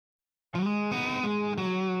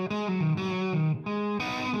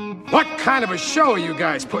What kind of a show are you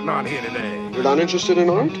guys putting on here today? You're not interested in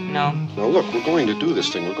art? No. Now look, we're going to do this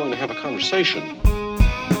thing. We're going to have a conversation.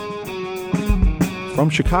 From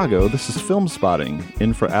Chicago, this is Film Spotting.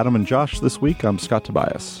 In for Adam and Josh this week, I'm Scott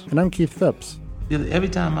Tobias. And I'm Keith Phipps. Every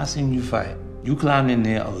time I seen you fight, you climbed in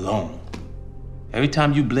there alone. Every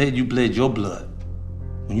time you bled your blood.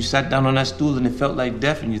 When you sat down on that stool and it felt like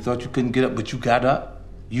death and you thought you couldn't get up, but you got up,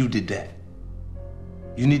 you did that.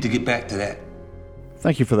 You need to get back to that.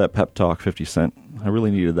 Thank you for that pep talk, 50 Cent. I really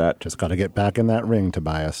needed that. Just got to get back in that ring,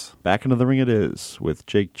 Tobias. Back into the ring it is, with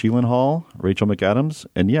Jake Gyllenhaal, Rachel McAdams,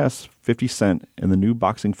 and yes, 50 Cent in the new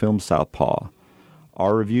boxing film Southpaw.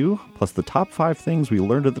 Our review, plus the top 5 things we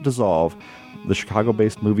learned at the Dissolve, the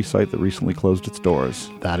Chicago-based movie site that recently closed its doors.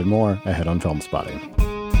 That and more ahead on Film Spotting.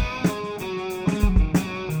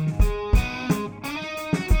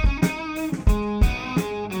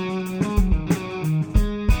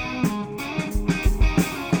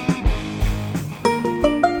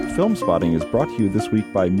 Film Spotting is brought to you this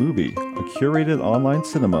week by Mubi, a curated online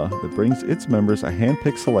cinema that brings its members a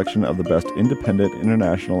hand-picked selection of the best independent,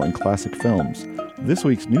 international, and classic films. This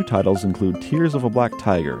week's new titles include Tears of a Black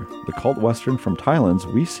Tiger, the cult western from Thailand's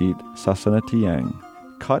Visit Sasanatiang.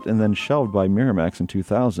 Cut and then shelved by Miramax in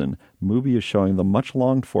 2000, Mubi is showing the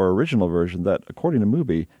much-longed-for original version that, according to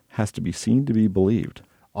Mubi, has to be seen to be believed.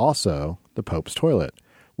 Also, The Pope's Toilet.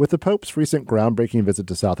 With the Pope's recent groundbreaking visit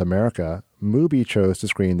to South America, Mubi chose to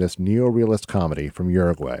screen this neo-realist comedy from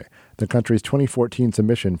Uruguay, the country's 2014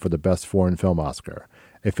 submission for the Best Foreign Film Oscar,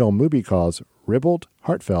 a film Mubi calls ribald,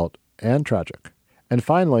 heartfelt, and tragic. And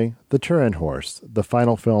finally, The Turin Horse, the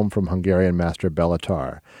final film from Hungarian master Béla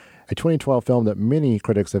Tarr, a 2012 film that many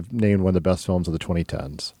critics have named one of the best films of the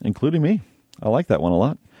 2010s. Including me. I like that one a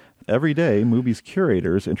lot. Every day, Mubi's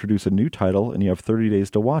curators introduce a new title, and you have 30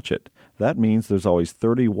 days to watch it. That means there's always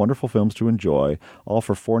 30 wonderful films to enjoy, all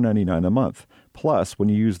for $4.99 a month. Plus, when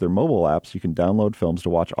you use their mobile apps, you can download films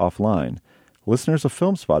to watch offline. Listeners of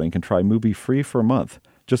Film Spotting can try Mubi free for a month.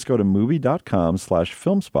 Just go to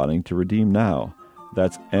mubi.com/filmspotting to redeem now.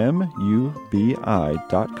 That's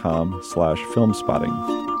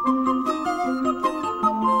mubi.com/filmspotting.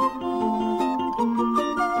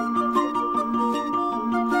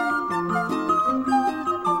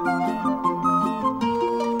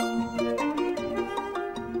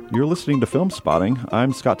 You're listening to Film Spotting.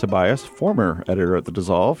 I'm Scott Tobias, former editor at The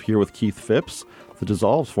Dissolve, here with Keith Phipps, The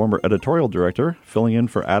Dissolve's former editorial director, filling in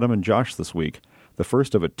for Adam and Josh this week, the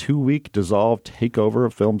first of a 2-week Dissolve takeover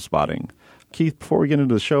of Film Spotting. Keith, before we get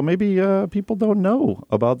into the show, maybe people don't know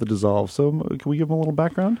about The Dissolve, so can we give them a little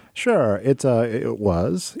background? Sure. I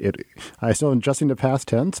still am adjusting to past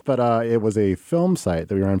tense, but it was a film site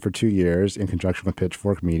that we ran for 2 years in conjunction with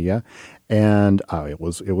Pitchfork Media. And it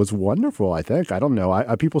was wonderful, I think. I don't know.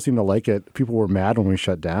 People seem to like it. People were mad when we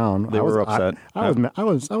shut down. They were upset. I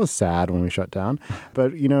was sad when we shut down.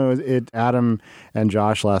 But, Adam and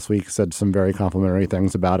Josh last week said some very complimentary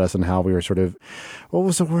things about us and how we were sort of, what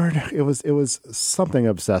was the word? It was something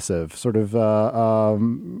obsessive, sort of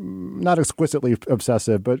not exquisitely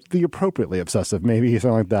obsessive, but the appropriately obsessive, maybe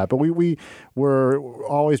something like that. But we were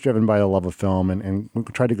always driven by the love of film and we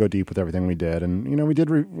tried to go deep with everything we did. And, we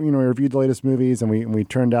reviewed the latest movies, and we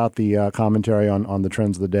turned out the commentary on the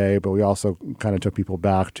trends of the day, but we also kind of took people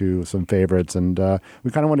back to some favorites, and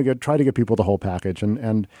we kind of want to try to get people the whole package,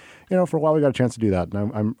 and for a while we got a chance to do that,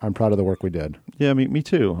 and I'm proud of the work we did. Yeah, me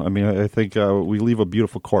too. I mean, I think we leave a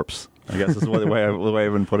beautiful corpse, I guess is the way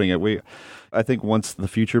I've been putting it. I think once the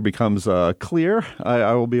future becomes clear,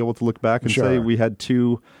 I will be able to look back and say we had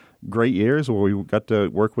 2 great years where we got to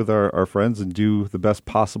work with our friends and do the best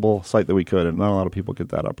possible site that we could, and not a lot of people get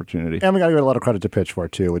that opportunity. And we got to give a lot of credit to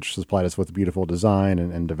Pitchfork too, which supplied us with beautiful design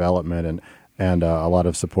and development and a lot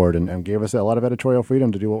of support and gave us a lot of editorial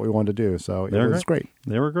freedom to do what we wanted to do. So it was great.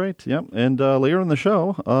 They were great, yep. And later in the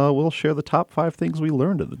show, we'll share the top 5 things we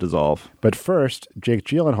learned at the Dissolve. But first, Jake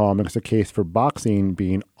Gyllenhaal makes a case for boxing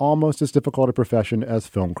being almost as difficult a profession as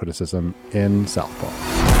film criticism in Southpaw.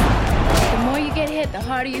 Get hit, the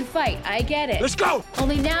harder you fight. I get it. Let's go!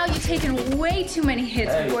 Only now you've taken way too many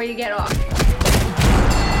hits before you get off.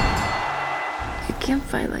 You can't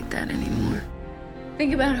fight like that anymore.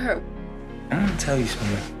 Think about her. I'm gonna tell you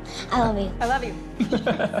something. I love you. I love you.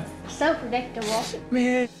 So predictable.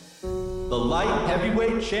 Man. The light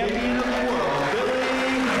heavyweight champion of the world, Billy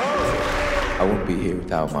Ho. I wouldn't be here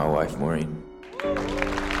without my wife, Maureen.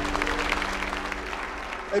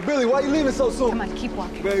 Hey, Billy, why you leaving so soon? Come on, keep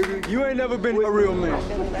walking. Baby, you ain't never been a real man.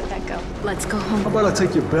 Billy, let that go. Let's go home. How about I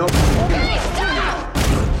take your belt? Billy, stop!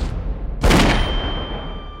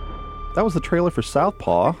 That was the trailer for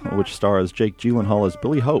Southpaw, which stars Jake Gyllenhaal as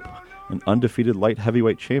Billy Hope. an undefeated light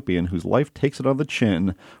heavyweight champion whose life takes it on the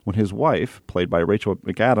chin when his wife, played by Rachel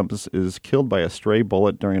McAdams, is killed by a stray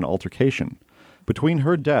bullet during an altercation. Between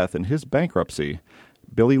her death and his bankruptcy,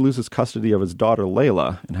 Billy loses custody of his daughter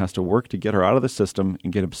Layla and has to work to get her out of the system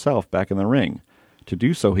and get himself back in the ring. To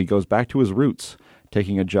do so, he goes back to his roots,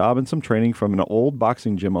 taking a job and some training from an old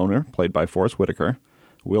boxing gym owner, played by Forrest Whitaker.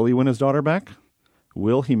 Will he win his daughter back?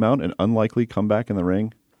 Will he mount an unlikely comeback in the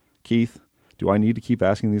ring? Keith, do I need to keep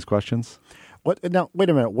asking these questions? Now, wait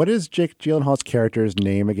a minute. What is Jake Gyllenhaal's character's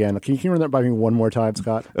name again? Can you run that by me one more time,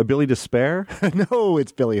 Scott? Billy Despair? No,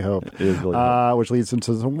 it's Billy Hope. It is Billy Hope. Which leads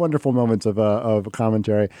into some wonderful moments of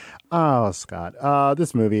commentary. Oh, Scott,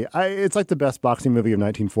 this movie, it's like the best boxing movie of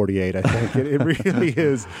 1948, I think. It really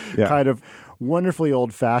is kind of wonderfully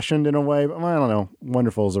old-fashioned in a way. But I don't know.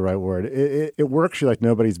 Wonderful is the right word. It works you like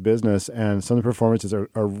nobody's business, and some of the performances are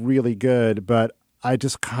really good, but I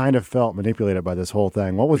just kind of felt manipulated by this whole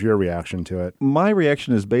thing. What was your reaction to it? My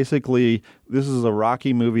reaction is basically, this is a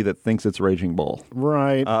Rocky movie that thinks it's Raging Bull.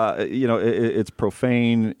 Right. It's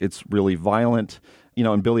profane. It's really violent.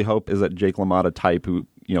 And Billy Hope is that Jake LaMotta type who,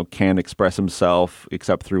 can't express himself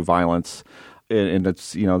except through violence. And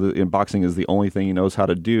it's, in boxing is the only thing he knows how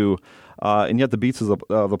to do. And yet the beats of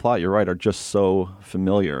the plot, you're right, are just so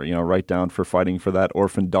familiar, right down for fighting for that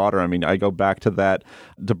orphan daughter. I mean, I go back to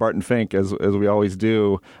Barton Fink, as we always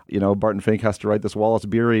do. Barton Fink has to write this Wallace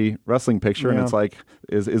Beery wrestling picture, and it's like,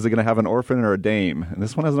 is it going to have an orphan or a dame? And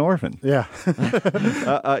this one has an orphan. Yeah.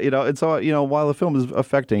 And so, while the film is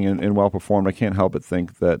affecting and well performed, I can't help but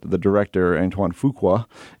think that the director, Antoine Fuqua,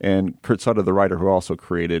 and Kurt Sutter, the writer who also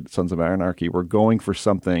created Sons of Anarchy, were going for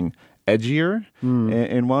something edgier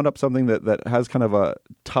and wound up something that has kind of a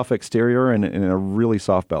tough exterior and a really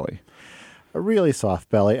soft belly. A really soft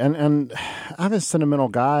belly. And I'm a sentimental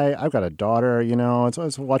guy. I've got a daughter, and so I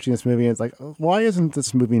was watching this movie, and it's like, why isn't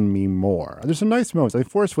this moving me more? There's some nice moments. I think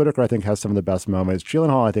Forrest Whitaker, has some of the best moments.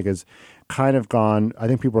 Gyllenhaal, I think, is kind of gone. I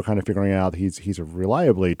think people are kind of figuring out he's a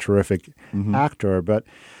reliably terrific actor. But,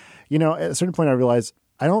 at a certain point, I realized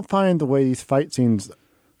I don't find the way these fight scenes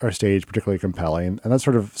are staged particularly compelling, and that's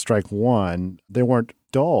sort of strike one. They weren't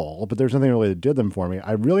dull, but there's nothing really that did them for me.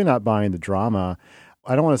 I'm really not buying the drama.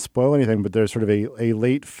 I don't want to spoil anything, but there's sort of a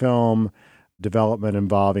late film development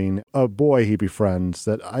involving a boy he befriends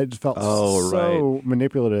that I just felt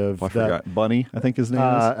manipulative. I forgot. Bunny, I think his name is.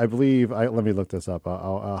 I believe. Let me look this up.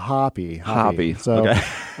 Hoppy. Hoppy. So, okay.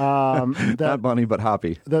 Not Bunny, but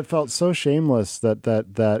Hoppy. That felt so shameless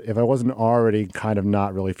that if I wasn't already kind of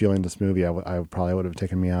not really feeling this movie, I probably would have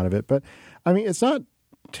taken me out of it. But I mean, it's not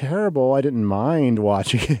terrible. I didn't mind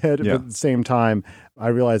watching it, but at the same time, I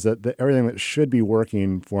realized that everything that should be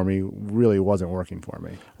working for me really wasn't working for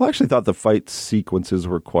me. Well, I actually thought the fight sequences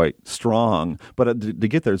were quite strong, but to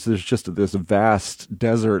get there, there's just this vast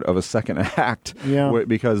desert of a second act.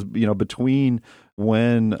 Because between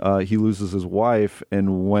when he loses his wife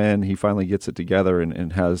and when he finally gets it together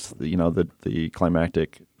and has the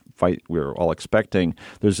climactic fight we were all expecting,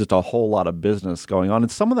 there's just a whole lot of business going on.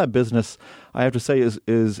 And some of that business, I have to say,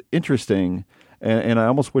 is interesting. And I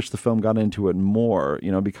almost wish the film got into it more,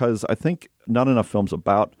 because I think not enough films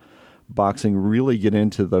about boxing really get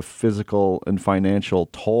into the physical and financial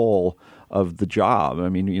toll of the job. I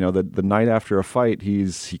mean, the night after a fight, he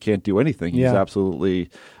can't do anything. He's absolutely,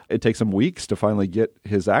 it takes him weeks to finally get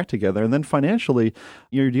his act together. And then financially,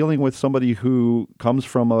 you're dealing with somebody who comes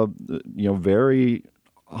from a, very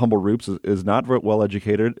humble roots, is not well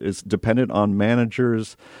educated, is dependent on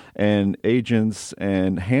managers and agents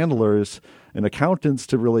and handlers and accountants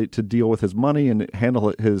to deal with his money and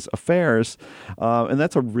handle his affairs. And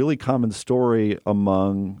that's a really common story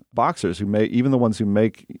among boxers even the ones who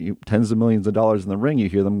make tens of millions of dollars in the ring, you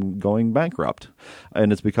hear them going bankrupt.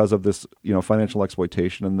 And it's because of this, financial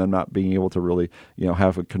exploitation and them not being able to really,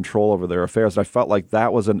 have a control over their affairs. And I felt like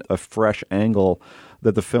that was a fresh angle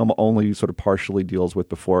that the film only sort of partially deals with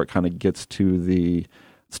before it kind of gets to the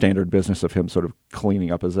standard business of him sort of cleaning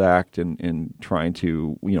up his act and trying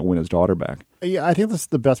to, win his daughter back. Yeah, I think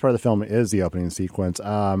the best part of the film is the opening sequence.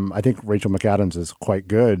 I think Rachel McAdams is quite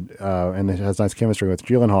good and has nice chemistry with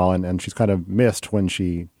Gyllenhaal, and she's kind of missed when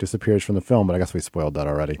she disappears from the film, but I guess we spoiled that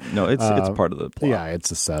already. No, it's part of the plot. Yeah, it's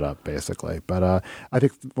a setup, basically. But I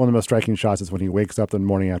think one of the most striking shots is when he wakes up the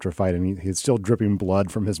morning after a fight and he's still dripping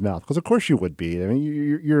blood from his mouth. Because of course you would be. I mean,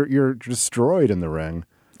 you're destroyed in the ring.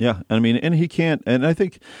 Yeah, I mean, and he can't, and I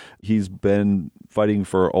think he's been fighting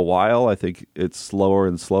for a while. I think it's slower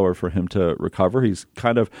and slower for him to recover. He's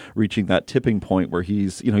kind of reaching that tipping point where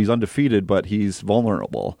he's undefeated, but he's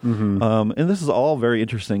vulnerable. And this is all very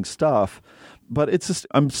interesting stuff. But it's just,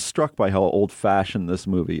 I'm struck by how old-fashioned this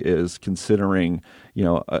movie is, considering,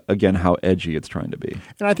 again, how edgy it's trying to be.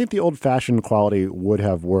 And I think the old-fashioned quality would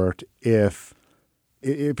have worked if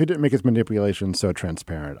it didn't make its manipulation so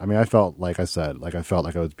transparent. I mean, I felt like I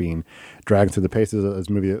was being dragged through the paces of this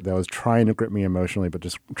movie that was trying to grip me emotionally, but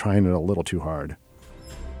just trying it a little too hard.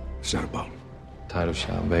 What's that about? Title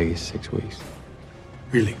shot in Vegas, 6 weeks.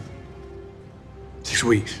 Really? 6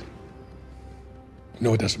 weeks? You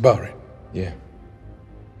know what that's about, right? Yeah.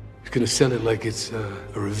 He's gonna sell it like it's a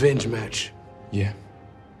revenge match. Yeah.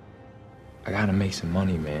 I gotta make some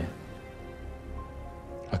money, man.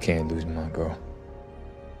 I can't lose my girl.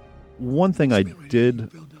 One thing I did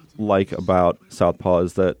like about Southpaw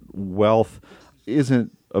is that wealth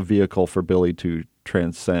isn't a vehicle for Billy to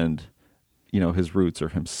transcend, his roots or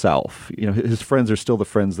himself. His friends are still the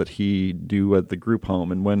friends that he do at the group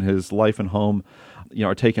home. And when his life and home,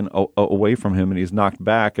 are taken away from him and he's knocked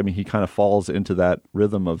back, I mean, he kind of falls into that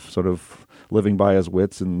rhythm of sort of living by his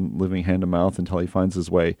wits and living hand to mouth until he finds his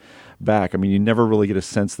way back. I mean, you never really get a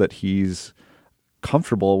sense that he's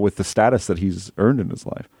comfortable with the status that he's earned in his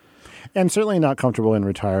life. And certainly not comfortable in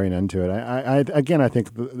retiring into it. I think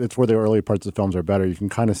it's where the early parts of the films are better. You can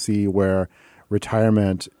kind of see where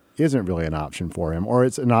retirement isn't really an option for him, or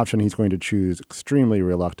it's an option he's going to choose extremely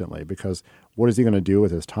reluctantly, because what is he going to do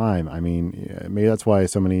with his time? I mean, maybe that's why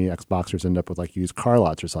so many ex-boxers end up with like used car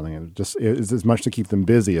lots or something. It's as much to keep them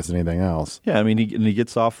busy as anything else. Yeah, I mean, he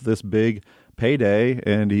gets off this big payday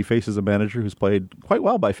and he faces a manager who's played quite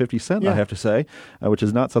well by 50 Cent, I have to say, which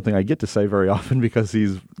is not something I get to say very often because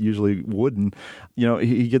he's usually wooden.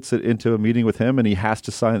 He gets it into a meeting with him and he has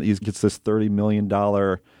to sign. He gets this $30 million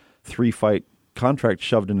 3-fight contract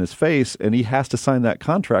shoved in his face, and he has to sign that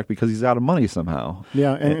contract because he's out of money somehow.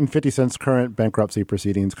 Yeah, and 50 Cent's current bankruptcy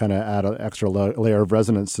proceedings kind of add an extra layer of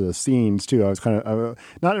resonance to the scenes, too. I was kind of,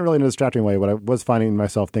 not really in a distracting way, but I was finding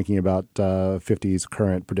myself thinking about 50's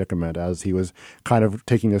current predicament as he was kind of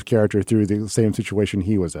taking his character through the same situation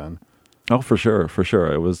he was in. Oh, for sure.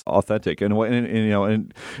 It was authentic.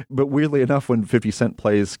 But weirdly enough, when 50 Cent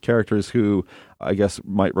plays characters who I guess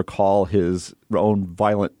might recall his own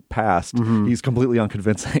violent past, he's completely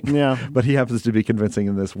unconvincing. Yeah. But he happens to be convincing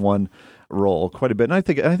in this one role quite a bit. And I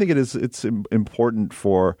think it's important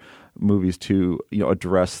for movies to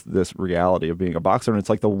address this reality of being a boxer, and it's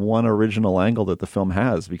like the one original angle that the film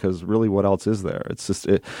has, because really what else is there? It's just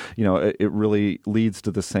it really leads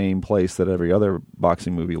to the same place that every other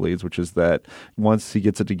boxing movie leads, which is that once he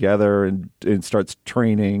gets it together and starts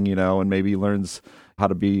training, and maybe learns how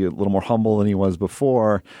to be a little more humble than he was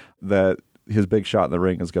before, that his big shot in the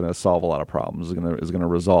ring is going to solve a lot of problems, is going to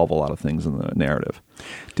resolve a lot of things in the narrative.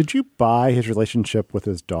 Did you buy his relationship with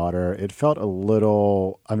his daughter? It felt a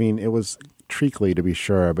little, it was treacly to be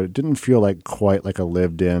sure, but it didn't feel quite like a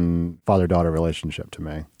lived-in father-daughter relationship to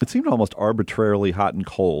me. It seemed almost arbitrarily hot and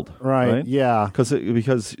cold. Right? Yeah. Because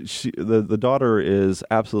the daughter is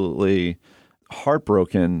absolutely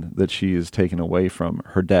heartbroken that she is taken away from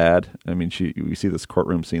her dad. I mean, we see this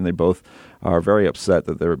courtroom scene. They both are very upset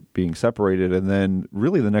that they're being separated. And then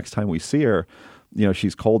really the next time we see her,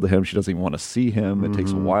 she's cold to him. She doesn't even want to see him. It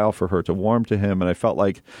takes a while for her to warm to him. And I felt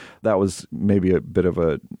like that was maybe a bit of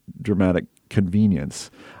a dramatic convenience.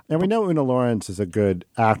 And we know Una Lawrence is a good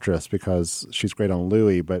actress because she's great on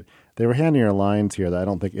Louie, but they were handing her lines here that I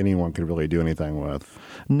don't think anyone could really do anything with.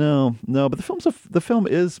 No, but the film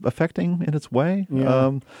is affecting in its way.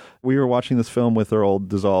 Yeah. We were watching this film with our old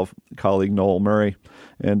dissolved colleague Noel Murray,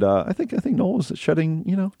 and I think Noel was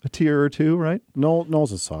shedding a tear or two, right?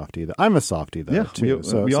 Noel's a softie. I'm a softie though. Yeah, too.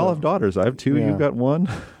 We all have daughters. I have two. Yeah. You've got one.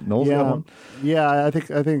 Noel's got one. Yeah, I think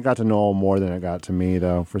it got to Noel more than it got to me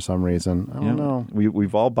though. For some reason, I don't know.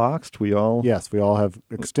 We've all boxed. We all have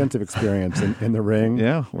extensive experience in the ring.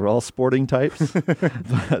 Yeah, we're all sporting types.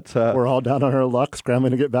 But we're all down on our luck,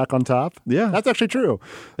 scrambling to get back on top. Yeah, that's actually true.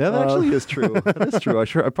 Yeah, that actually is true. That is true.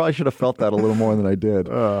 I probably should have felt that a little more than I did.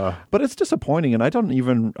 But it's disappointing, and I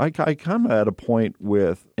kind of at a point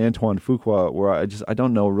with Antoine Fuqua where I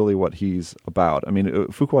don't know really what he's about. I mean,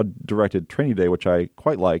 Fuqua directed Training Day, which I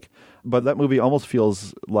quite like, but that movie almost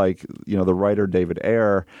feels like the writer David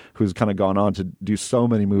Ayer, who's kind of gone on to do so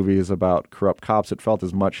many movies about corrupt cops. It felt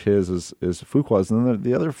as much his as Fuqua's, and then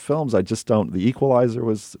the other films I just don't. The Equalizer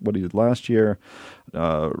was what he did last year.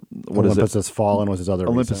 Olympus Has Fallen was his other.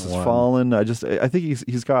 Olympus Has Fallen. I think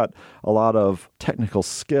he's got a lot of technical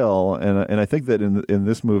skill, and I think that in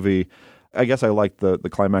this movie, I guess I liked the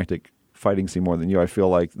climactic fighting scene more than you. I feel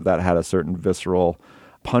like that had a certain visceral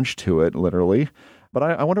punch to it, literally. But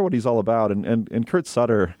I wonder what he's all about. And Kurt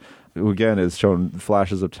Sutter, who again has shown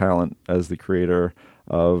flashes of talent as the creator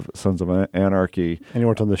of Sons of Anarchy. And he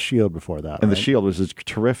worked on The Shield before that, And right? The Shield, which is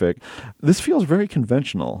terrific. This feels very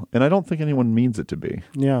conventional, and I don't think anyone means it to be.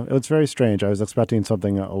 Yeah, it's very strange. I was expecting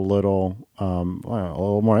something a little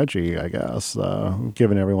more edgy, I guess,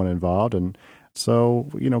 given everyone involved. And so,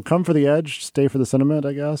 come for the edge, stay for the sentiment,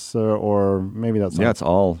 I guess, or maybe that's not.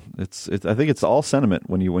 Yeah, I think it's all sentiment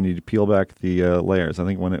when you peel back the layers. I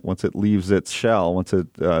think once it leaves its shell, once it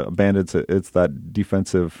abandons it's that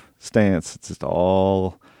defensive stance. It's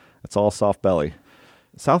all soft belly.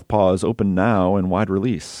 Southpaw is open now in wide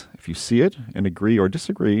release. If you see it and agree or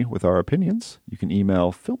disagree with our opinions, you can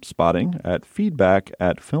email Filmspotting at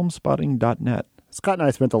feedback@filmspotting.net. Scott and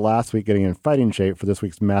I spent the last week getting in fighting shape for this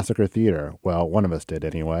week's Massacre Theater. Well, one of us did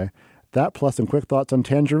anyway. That plus some quick thoughts on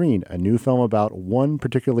Tangerine, a new film about one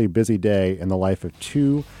particularly busy day in the life of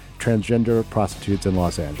two transgender prostitutes in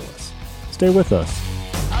Los Angeles. Stay with us.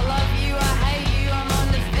 I love you, I hate you, I'm on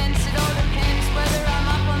the fence, it all depends whether I'm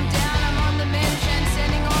up, I'm down, I'm on the mend,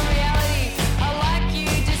 transcending on reality. I like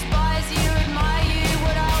you, despise you, admire you,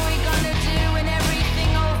 what are we gonna do when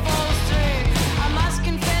everything all falls through? I must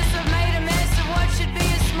confess I've made a mess of what should be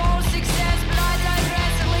a small success, but I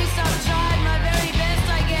digress, at least I've tried my very best,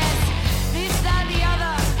 I guess. This, that, the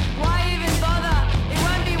other, why even bother? It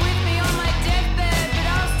won't be with me on my deathbed, but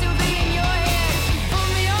I'll still be in your head. Put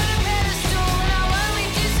me on a pedestal and I'll only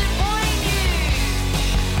disappoint you.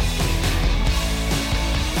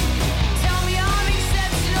 Tell me I'm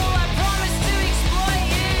exceptional, I promise to exploit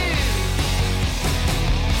you.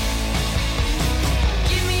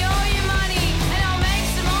 Give me all your money and I'll make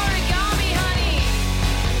some origami, honey.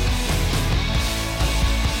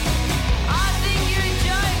 I think you're a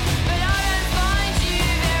joke, but I don't find you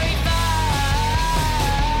very funny.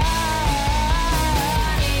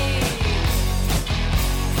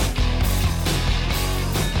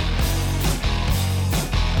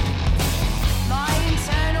 My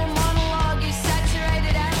internal monologue is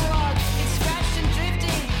saturated analog. It's scratched and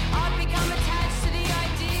drifting. I've become attached to the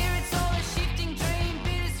idea. It's all a shifting dream,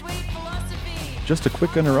 bittersweet philosophy. Just a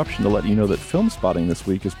quick interruption to let you know that Film Spotting this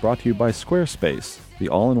week is brought to you by Squarespace, the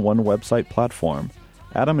all-in-one website platform.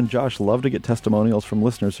 Adam and Josh love to get testimonials from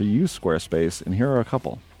listeners who use Squarespace, and here are a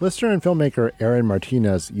couple. Listener and filmmaker Aaron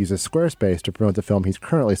Martinez uses Squarespace to promote the film he's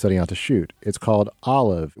currently setting out to shoot. It's called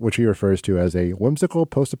Olive, which he refers to as a whimsical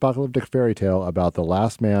post-apocalyptic fairy tale about the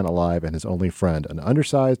last man alive and his only friend, an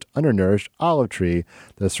undersized, undernourished olive tree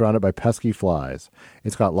that is surrounded by pesky flies.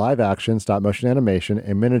 It's got live action, stop-motion animation,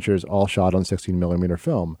 and miniatures all shot on 16mm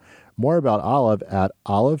film. More about Olive at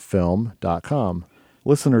olivefilm.com.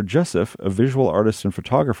 Listener Jessif, a visual artist and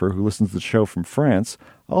photographer who listens to the show from France,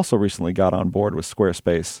 also recently got on board with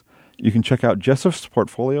Squarespace. You can check out Jessif's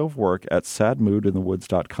portfolio of work at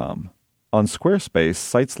sadmoodinthewoods.com. On Squarespace,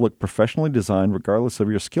 sites look professionally designed regardless of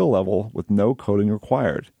your skill level with no coding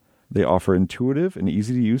required. They offer intuitive and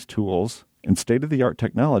easy-to-use tools and state-of-the-art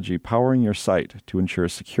technology powering your site to ensure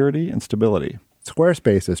security and stability.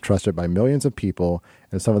 Squarespace is trusted by millions of people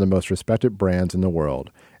and some of the most respected brands in the world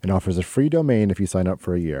and offers a free domain if you sign up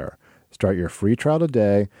for a year. Start your free trial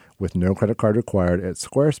today with no credit card required at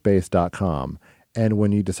squarespace.com. And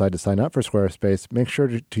when you decide to sign up for Squarespace, make sure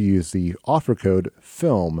to use the offer code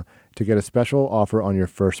FILM to get a special offer on your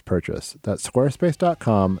first purchase. That's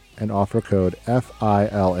squarespace.com and offer code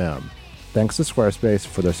FILM. Thanks to Squarespace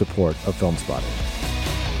for their support of Film Spotting.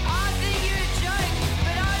 I think you're a joke,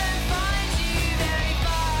 but I don't find you very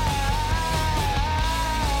funny.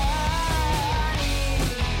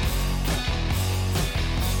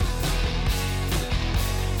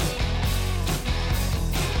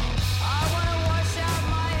 I want to wash out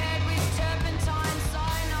my head with turpentine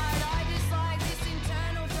cyanide. I dislike this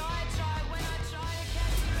internal diatribe when I try to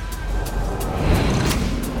catch.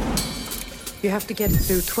 You have to get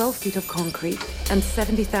through 12 feet of concrete and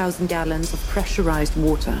 70,000 gallons of pressurized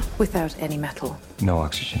water without any metal. No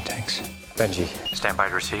oxygen tanks. Benji, stand by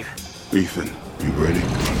to receive. Ethan, you ready?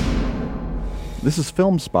 This is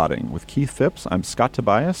Film Spotting with Keith Phipps. I'm Scott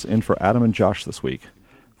Tobias, in for Adam and Josh this week.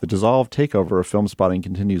 The dissolved takeover of Film Spotting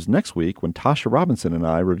continues next week when Tasha Robinson and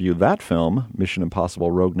I review that film, Mission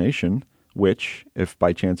Impossible Rogue Nation, which, if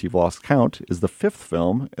by chance you've lost count, is the fifth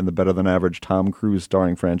film in the better-than-average Tom Cruise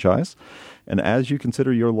starring franchise. And as you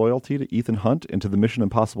consider your loyalty to Ethan Hunt and to the Mission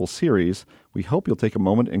Impossible series, we hope you'll take a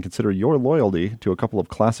moment and consider your loyalty to a couple of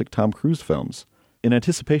classic Tom Cruise films. In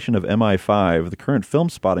anticipation of MI5, the current Film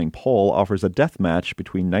Spotting poll offers a death match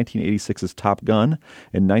between 1986's Top Gun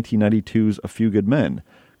and 1992's A Few Good Men.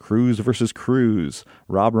 Cruise versus Cruise,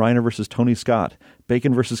 Rob Reiner versus Tony Scott,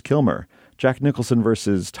 Bacon versus Kilmer, Jack Nicholson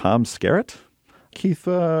versus Tom Skerritt? Keith,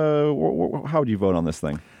 how would you vote on this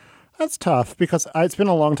thing? That's tough because it's been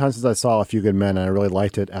a long time since I saw A Few Good Men, and I really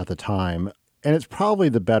liked it at the time. And it's probably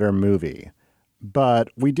the better movie. But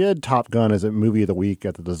we did Top Gun as a movie of the week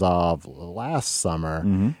at the Dissolve last summer.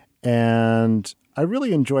 Mm-hmm. And I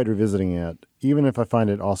really enjoyed revisiting it, even if I find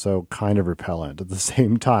it also kind of repellent at the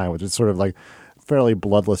same time, which is sort of like fairly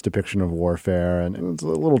bloodless depiction of warfare, and it's a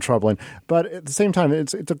little troubling. But at the same time,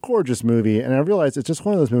 it's a gorgeous movie, and I realize it's just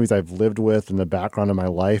one of those movies I've lived with in the background of my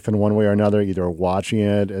life in one way or another, either watching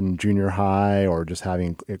it in junior high or just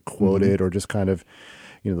having it quoted or just kind of,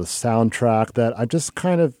 the soundtrack that I just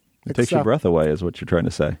kind of It takes your breath away is what you're trying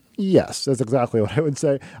to say. Yes, that's exactly what I would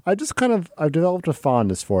say. I've developed a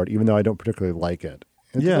fondness for it, even though I don't particularly like it.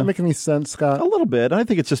 Does that make any sense, Scott? A little bit. I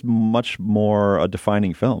think it's just much more a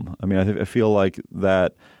defining film. I mean, I feel like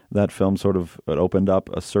that film sort of opened up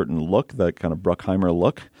a certain look, that kind of Bruckheimer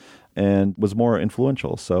look, and was more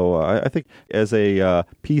influential. So I think as a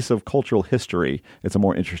piece of cultural history, it's a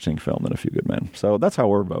more interesting film than A Few Good Men. So that's how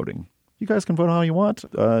we're voting. You guys can vote how you want.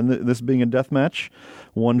 This being a death match,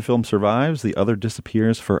 one film survives, the other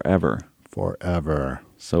disappears forever. Forever.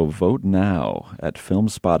 So vote now at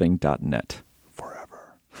filmspotting.net.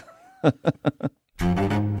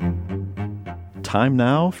 Time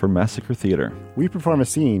now for Massacre Theater. We perform a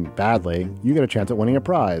scene badly. You get a chance at winning a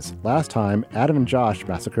prize. Last time, Adam and Josh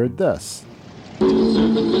massacred this. Why'd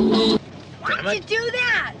you do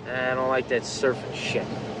that? I don't like that surfing shit.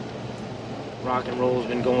 Rock and roll's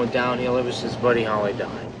been going downhill ever since Buddy Holly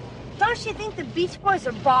died. Don't you think the Beach Boys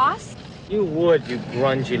are boss? You would, you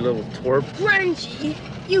grungy little twerp. Grungy?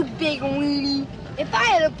 You big weenie. If I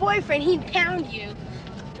had a boyfriend, he'd pound you.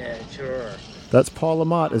 Yeah, sure. That's Paul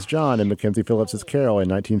Lamont as John in Mackenzie Phillips' Carol in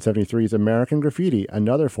 1973's American Graffiti,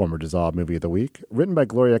 another former Dissolve movie of the week, written by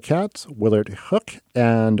Gloria Katz, Willard Hook,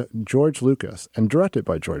 and George Lucas, and directed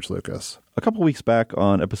by George Lucas. A couple weeks back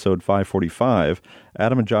on episode 545,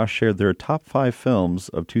 Adam and Josh shared their top 5 films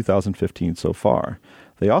of 2015 so far.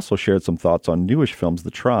 They also shared some thoughts on newish films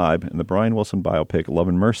The Tribe and the Brian Wilson biopic Love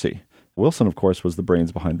and Mercy. Wilson, of course, was the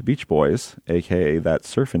brains behind the Beach Boys, a.k.a. That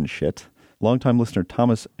Surfin' Shit. Longtime listener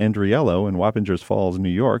Thomas Andriello in Wappingers Falls, New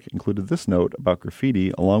York, included this note about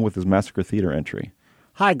graffiti along with his Massacre Theater entry.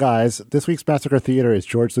 Hi, guys. This week's Massacre Theater is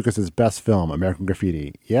George Lucas's best film, American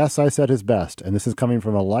Graffiti. Yes, I said his best, and this is coming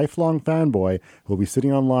from a lifelong fanboy who will be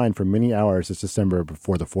sitting online for many hours this December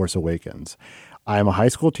before The Force Awakens. I am a high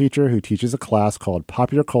school teacher who teaches a class called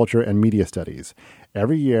Popular Culture and Media Studies.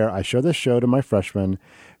 Every year, I show this show to my freshmen,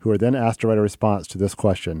 who are then asked to write a response to this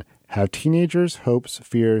question: have teenagers' hopes,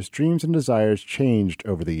 fears, dreams, and desires changed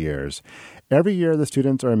over the years? Every year, the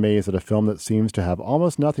students are amazed that a film that seems to have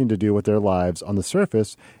almost nothing to do with their lives on the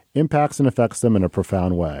surface impacts and affects them in a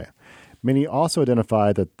profound way. Many also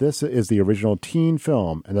identify that this is the original teen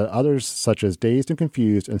film and that others such as Dazed and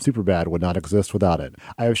Confused and Superbad would not exist without it.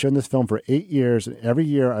 I have shown this film for 8 years, and every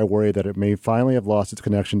year I worry that it may finally have lost its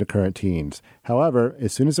connection to current teens. However,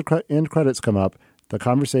 as soon as the end credits come up, the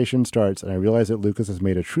conversation starts, and I realize that Lucas has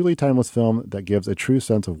made a truly timeless film that gives a true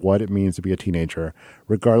sense of what it means to be a teenager,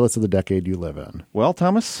 regardless of the decade you live in. Well,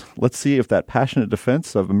 Thomas, let's see if that passionate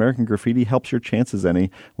defense of American Graffiti helps your chances any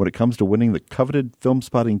when it comes to winning the coveted Film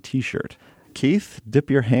Spotting t-shirt. Keith, dip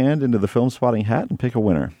your hand into the Film Spotting hat and pick a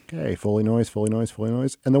winner. Okay, Foley noise, Foley noise, Foley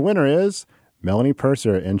noise. And the winner is Melanie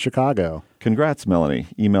Purser in Chicago. Congrats, Melanie.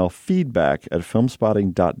 Email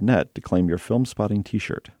feedback@filmspotting.net to claim your Film Spotting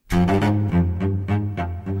t-shirt.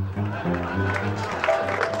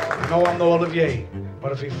 No, I'm no Olivier,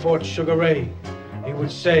 but if he fought Sugar Ray, he would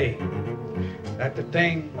say that the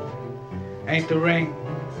thing ain't the ring,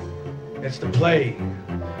 it's the play.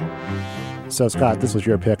 So, Scott, this was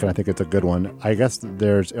your pick, and I think it's a good one. I guess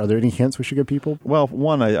are there any hints we should give people? Well,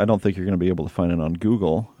 one, I don't think you're going to be able to find it on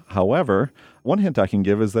Google. However, one hint I can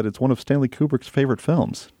give is that it's one of Stanley Kubrick's favorite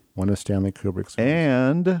films. One of Stanley Kubrick's films.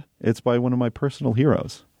 And it's by one of my personal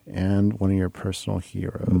heroes. And one of your personal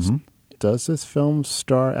heroes. Mm-hmm. Does this film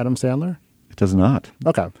star Adam Sandler? It does not.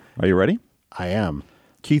 Okay. Are you ready? I am.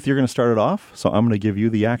 Keith, you're going to start it off, so I'm going to give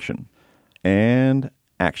you the action. And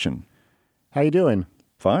action. How you doing?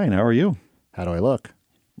 Fine. How are you? How do I look?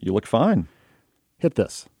 You look fine. Hit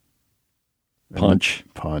this. Punch.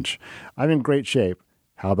 Punch. I'm in great shape.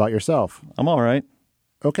 How about yourself? I'm all right.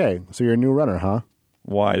 Okay, so you're a new runner, huh?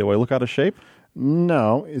 Why? Do I look out of shape?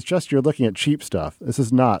 No, it's just you're looking at cheap stuff. This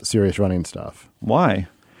is not serious running stuff. Why?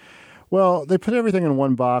 Well, they put everything in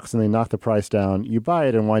one box and they knock the price down. You buy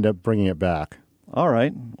it and wind up bringing it back. All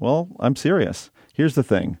right. Well, I'm serious. Here's the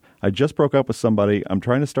thing. I just broke up with somebody. I'm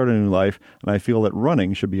trying to start a new life, and I feel that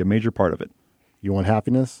running should be a major part of it. You want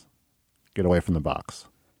happiness? Get away from the box.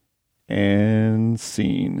 And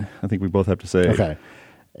scene. I think we both have to say. Okay.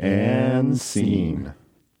 And scene.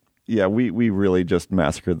 Yeah, we really just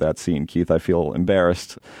massacred that scene, Keith. I feel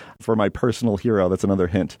embarrassed. For my personal hero, that's another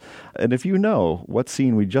hint. And if you know what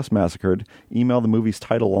scene we just massacred, email the movie's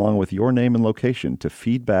title along with your name and location to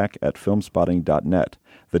feedback@filmspotting.net.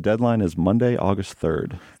 The deadline is Monday, August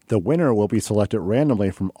 3rd. The winner will be selected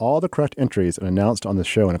randomly from all the correct entries and announced on the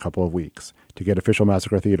show in a couple of weeks. To get official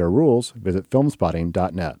Massacre Theater rules, visit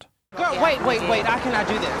filmspotting.net. Girl, wait. I cannot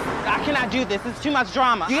do this. I cannot do this. It's too much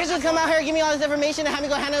drama. You just come out here and give me all this information and have me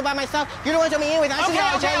go handle it by myself. You're the one who told me anyways.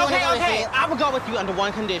 Okay. I will go with you under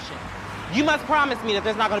one condition. You must promise me that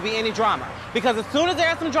there's not going to be any drama. Because as soon as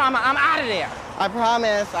there's some drama, I'm out of there. I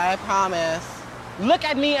promise. Look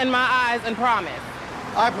at me in my eyes and promise.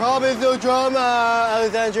 I promise no drama,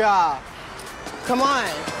 Alexandra. Come on.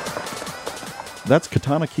 That's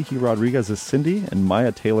Katana Kiki Rodriguez as Cindy and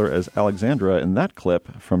Maya Taylor as Alexandra in that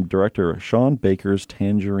clip from director Sean Baker's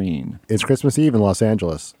Tangerine. It's Christmas Eve in Los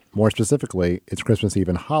Angeles. More specifically, it's Christmas Eve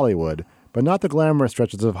in Hollywood, but not the glamorous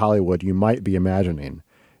stretches of Hollywood you might be imagining.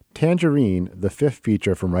 Tangerine, the fifth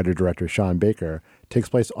feature from writer-director Sean Baker, takes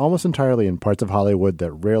place almost entirely in parts of Hollywood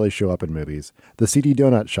that rarely show up in movies. The seedy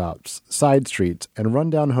donut shops, side streets, and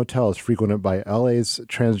rundown hotels frequented by LA's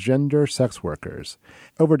transgender sex workers.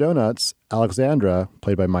 Over donuts, Alexandra,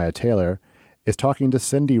 played by Maya Taylor, is talking to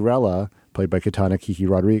Cinderella, played by Katana Kiki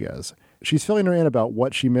Rodriguez. She's filling her in about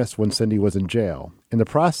what she missed when Cindy was in jail. In the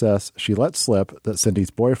process, she lets slip that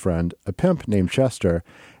Cindy's boyfriend, a pimp named Chester,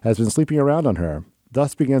 has been sleeping around on her.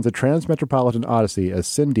 Thus begins a transmetropolitan odyssey as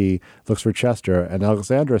Cindy looks for Chester and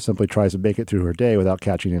Alexandra simply tries to make it through her day without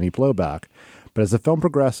catching any blowback. But as the film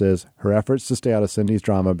progresses, her efforts to stay out of Cindy's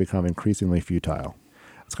drama become increasingly futile.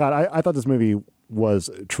 Scott, I thought this movie was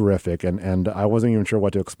terrific, and I wasn't even sure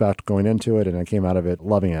what to expect going into it, and I came out of it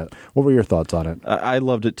loving it. What were your thoughts on it? I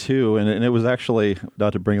loved it too, and it was actually,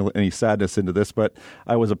 not to bring any sadness into this, but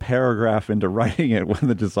I was a paragraph into writing it when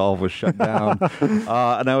the Dissolve was shut down,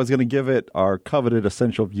 and I was going to give it our coveted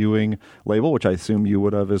essential viewing label, which I assume you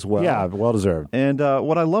would have as well. Yeah, well deserved. And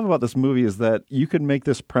what I love about this movie is that you can make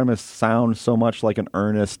this premise sound so much like an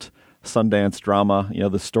earnest Sundance drama, you know,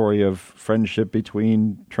 the story of friendship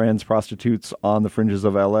between trans prostitutes on the fringes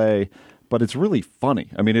of LA, but it's really funny.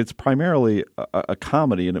 I mean, it's primarily a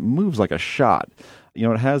comedy, and it moves like a shot. You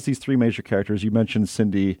know, it has these three major characters. You mentioned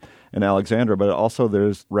Cindy and Alexandra, but also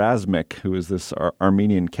there's Razmik, who is this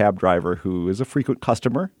Armenian cab driver who is a frequent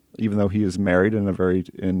customer, even though he is married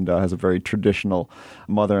and has a very traditional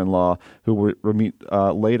mother-in-law who we'll meet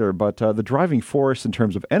later. But the driving force in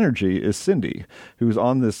terms of energy is Cindy, who's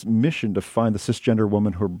on this mission to find the cisgender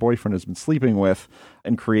woman her boyfriend has been sleeping with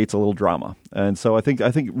and creates a little drama. And so I think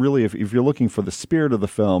really if you're looking for the spirit of the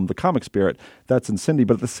film, the comic spirit, that's in Cindy.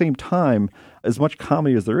 But at the same time, as much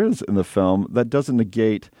comedy as there is in the film, that doesn't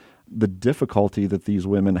negate the difficulty that these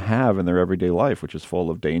women have in their everyday life, which is full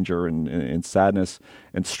of danger and sadness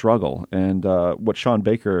and struggle. And what Sean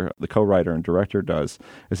Baker, the co-writer and director, does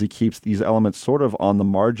is he keeps these elements sort of on the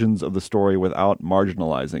margins of the story without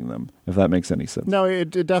marginalizing them, if that makes any sense. No,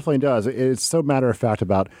 it definitely does. It's so matter-of-fact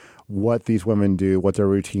about what these women do, what their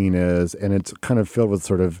routine is, and it's kind of filled with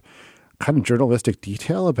sort of journalistic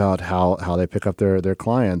detail about how they pick up their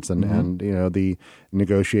clients and you know, the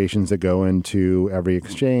negotiations that go into every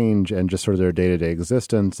exchange and just sort of their day-to-day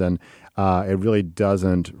existence. And it really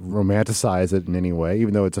doesn't romanticize it in any way.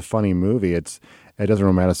 Even though it's a funny movie, it doesn't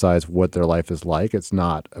romanticize what their life is like. It's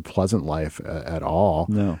not a pleasant life at all.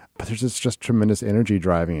 No. But there's just tremendous energy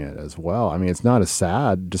driving it as well. I mean, it's not a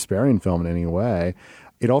sad, despairing film in any way.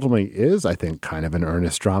 It ultimately is, I think, kind of an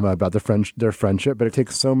earnest drama about their friendship, but it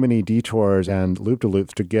takes so many detours and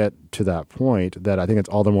loop-de-loops to get to that point that I think it's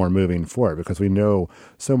all the more moving for it because we know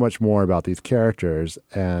so much more about these characters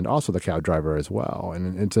and also the cab driver as well.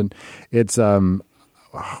 And there's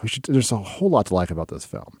a whole lot to like about this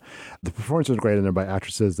film. The performance was great in there by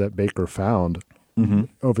actresses that Baker found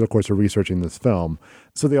over the course of researching this film.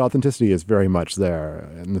 So the authenticity is very much there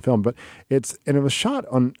in the film, but it was shot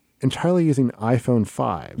on entirely using iPhone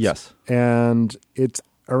 5s. Yes. And it's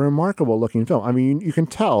a remarkable looking film. I mean, you can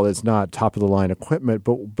tell it's not top of the line equipment,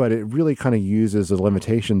 but it really kind of uses the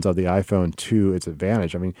limitations of the iPhone to its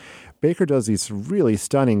advantage. I mean, Baker does these really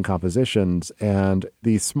stunning compositions, and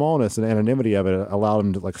the smallness and anonymity of it allowed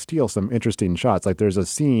him to steal some interesting shots. Like there's a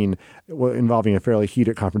scene involving a fairly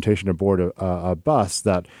heated confrontation aboard a bus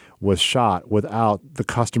that was shot without the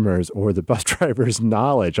customers or the bus driver's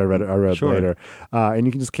knowledge. I read later, and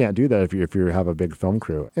you just can't do that if you have a big film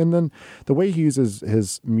crew. And then the way he uses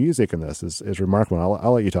his music in this is remarkable.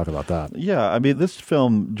 I'll let you talk about that. Yeah, I mean, this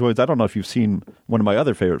film, Joyce, I don't know if you've seen one of my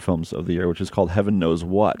other favorite films of the year, which is called Heaven Knows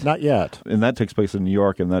What. Not yet. And that takes place in New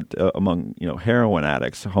York, and that among heroin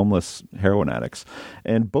addicts, homeless heroin addicts.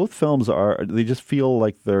 And both films they just feel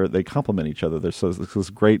like they complement each other. There's this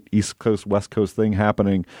great East Coast, West Coast thing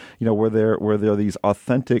happening, where there are these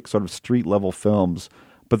authentic sort of street level films,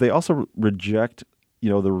 but they also reject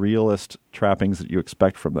the realist trappings that you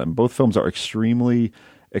expect from them. Both films are extremely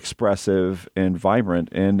expressive and vibrant,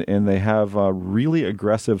 and they have really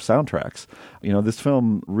aggressive soundtracks. This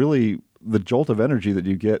film really, the jolt of energy that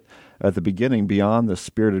you get at the beginning, beyond the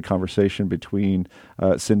spirited conversation between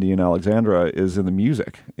Cindy and Alexandra, is in the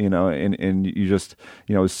music. And you just,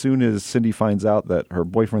 as soon as Cindy finds out that her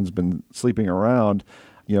boyfriend's been sleeping around,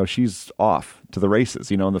 she's off to the races,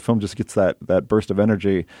 and the film just gets that burst of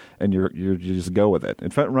energy, and you just go with it. In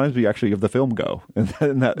fact, it reminds me actually of the film Go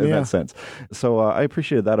in that sense. So I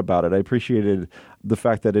appreciated that about it. I appreciated the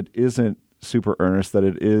fact that it isn't super earnest, that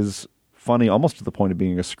it is funny, almost to the point of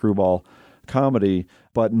being a screwball comedy,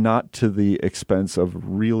 but not to the expense of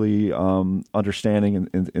really understanding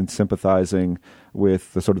and sympathizing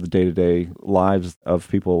with the sort of the day-to-day lives of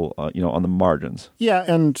people, on the margins. Yeah,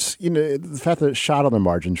 and the fact that it's shot on the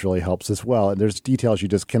margins really helps as well. And there's details you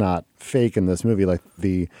just cannot fake in this movie, like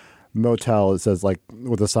the motel. It says, like,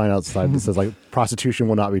 with a sign outside that says, like, prostitution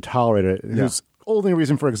will not be tolerated. Yeah. Whose only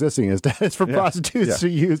reason for existing is for prostitutes to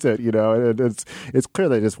use it. And it's clear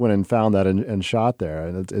they just went and found that and shot there,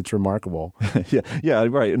 and it's remarkable. yeah,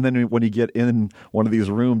 right. And then when you get in one of these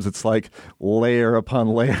rooms, it's like layer upon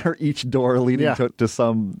layer, each door leading to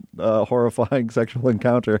some horrifying sexual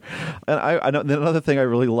encounter. And I know another thing I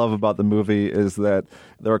really love about the movie is that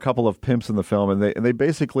there are a couple of pimps in the film, and they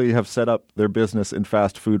basically have set up their business in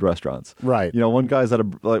fast food restaurants. Right. One guy's at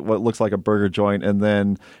what looks like a burger joint, and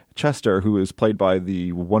then Chester, who is played by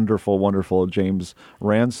the wonderful, wonderful James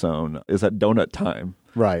Ransone, is at Donut Time.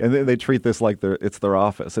 Right. And they treat this like it's their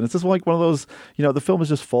office. And it's just like one of those, the film is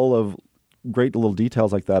just full of great little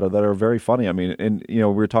details like that are very funny. I mean, and, we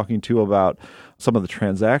were talking too about some of the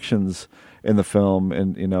transactions in the film,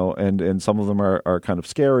 and, and some of them are kind of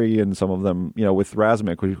scary, and some of them, with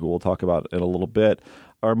Razmik, which we'll talk about in a little bit,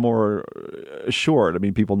 are more assured. I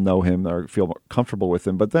mean, people know him or feel more comfortable with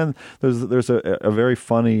him. But then there's a very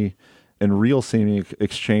funny and real seeming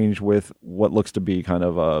exchange with what looks to be kind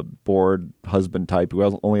of a bored husband type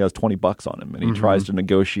who only has $20 on him, and he tries to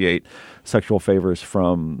negotiate sexual favors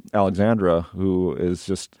from Alexandra, who is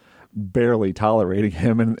just barely tolerating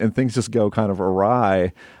him, and things just go kind of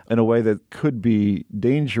awry in a way that could be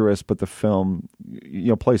dangerous, but the film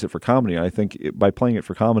plays it for comedy. And I think by playing it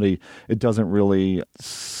for comedy, it doesn't really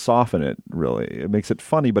soften it, really. It makes it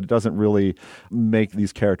funny, but it doesn't really make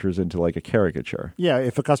these characters into like a caricature. Yeah,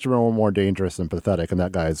 if a customer were more dangerous than pathetic, and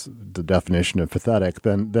that guy's the definition of pathetic,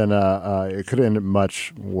 then it could end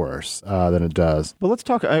much worse than it does. But let's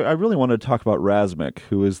talk, I really wanted to talk about Razmik,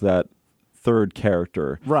 who is that third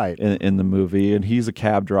character in the movie, and he's a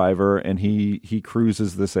cab driver, and he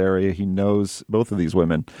cruises this area. He knows both of these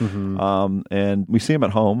women, and we see him at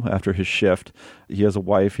home after his shift. He has a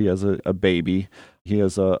wife, he has a baby, he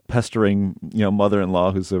has a pestering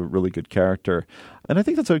mother-in-law who's a really good character, and I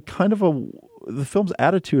think that's a kind of the film's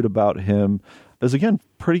attitude about him is, again,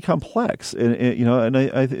 pretty complex, and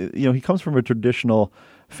he comes from a traditional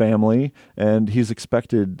family, and he's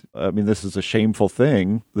expected, I mean, this is a shameful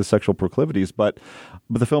thing, the sexual proclivities, but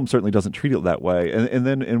the film certainly doesn't treat it that way. I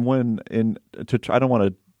don't want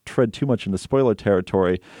to tread too much into spoiler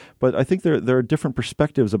territory, but I think there are different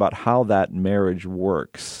perspectives about how that marriage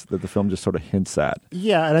works that the film just sort of hints at.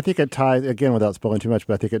 Yeah, and I think it ties, again, without spoiling too much,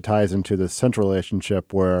 but I think it ties into the central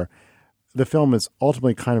relationship where the film is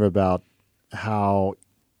ultimately kind of about how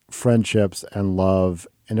friendships and love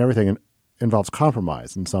and everything involves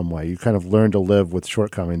compromise in some way. You kind of learn to live with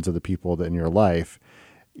shortcomings of the people in your life,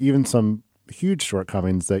 even some huge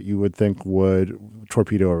shortcomings that you would think would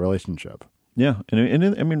torpedo a relationship. Yeah, and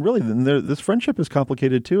I mean, really, this friendship is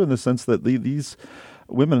complicated too, in the sense that these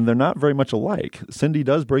women, they're not very much alike. Cindy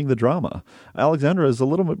does bring the drama. Alexandra is a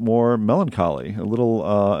little bit more melancholy, a little,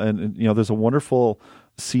 and there's a wonderful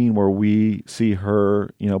scene where we see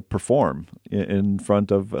her, perform in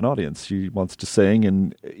front of an audience. She wants to sing,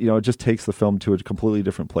 and it just takes the film to a completely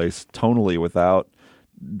different place tonally without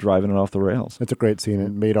driving it off the rails. It's a great scene.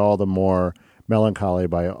 It made all the more melancholy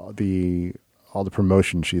by all the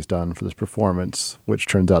promotion she's done for this performance, which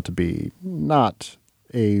turns out to be not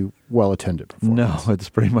a well-attended performance. No, it's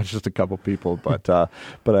pretty much just a couple people, but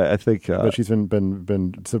I think. But she's been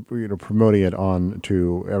promoting it on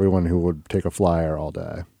to everyone who would take a flyer all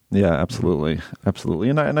day. Yeah, absolutely. Absolutely.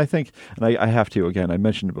 And I think, and I have to, again, I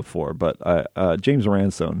mentioned it before, but James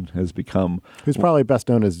Ransone has become... Who's probably best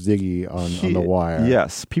known as Ziggy on The Wire.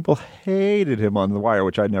 Yes. People hated him on The Wire,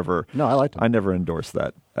 which I never... No, I liked him. I never endorsed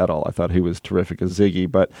that at all. I thought he was terrific as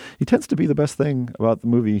Ziggy, but he tends to be the best thing about the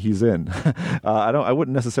movie he's in. I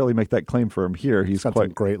wouldn't necessarily make that claim for him here. He's got quite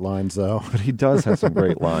some great lines, though. But he does have some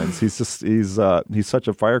great lines. He's such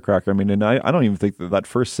a firecracker. I mean, and I don't even think that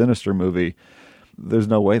first Sinister movie... There's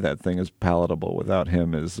no way that thing is palatable without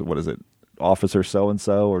him as, what is it, Officer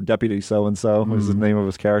so-and-so or Deputy so-and-so is the name of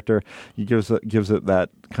his character. He gives it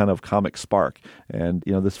that kind of comic spark. And,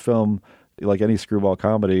 this film, like any screwball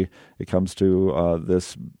comedy, it comes to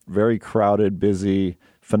this very crowded, busy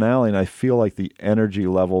finale. And I feel like the energy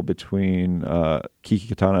level between Kiki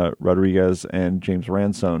Katana Rodriguez and James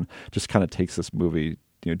Ransone just kind of takes this movie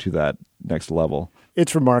to that next level.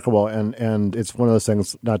 It's remarkable. And it's one of those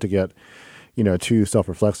things, not to get... too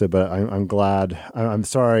self-reflexive, but I'm glad. I'm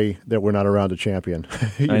sorry that we're not around to champion.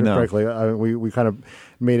 I know. Frankly, we kind of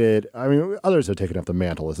made it. I mean, others have taken up the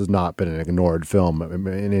mantle. This has not been an ignored film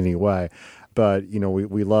in any way. But,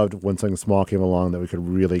 we loved when something small came along that we could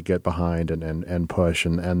really get behind and push.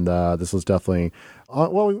 And this was definitely...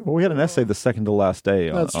 we had an essay the second to last day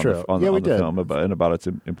on the film about its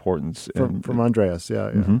importance. From Andreas,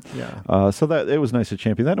 yeah. So that it was nice to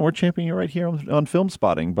champion that. And we're championing it right here on Film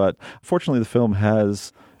Spotting. But fortunately, the film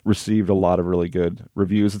has received a lot of really good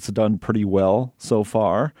reviews. It's done pretty well so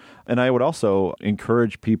far. And I would also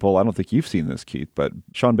encourage people, I don't think you've seen this, Keith, but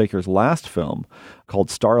Sean Baker's last film called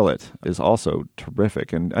Starlet is also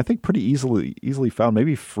terrific and I think pretty easily found,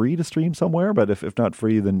 maybe free to stream somewhere, but if not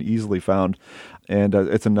free, then easily found. And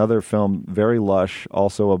it's another film, very lush,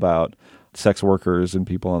 also about sex workers and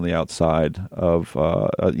people on the outside of,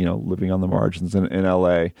 living on the margins in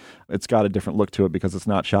LA. It's got a different look to it because it's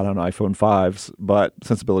not shot on iPhone 5s, but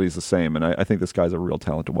sensibility is the same. And I think this guy's a real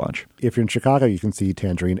talent to watch. If you're in Chicago, you can see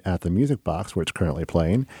Tangerine at the Music Box, where it's currently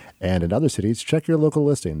playing. And in other cities, check your local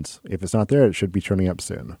listings. If it's not there, it should be turning up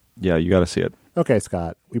soon. Yeah, you got to see it. Okay,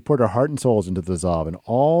 Scott, we poured our heart and souls into The Dissolve, and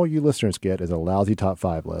all you listeners get is a lousy top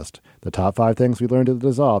 5 list. The top 5 things we learned at The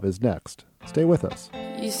Dissolve is next. Stay with us.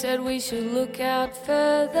 You said we should look out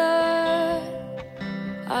further.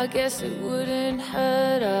 I guess it wouldn't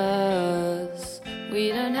hurt us. We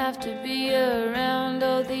don't have to be around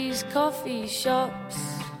all these coffee shops.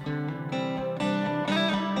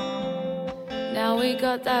 Now we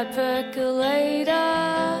got that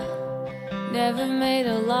percolator. Never made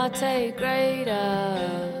a latte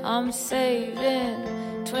greater. I'm saving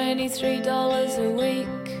 $23 a week.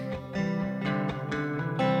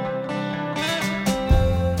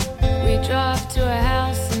 We drive to a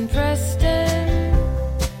house in Preston.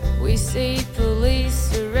 We see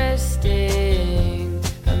police arresting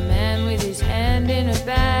a man with his hand in a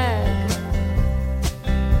bag.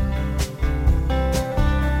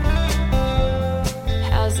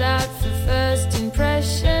 How's that for first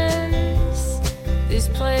impressions? This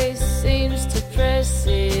place seems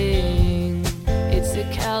depressing. It's a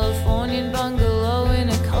Californian bungalow in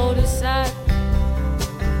a cul-de-sac.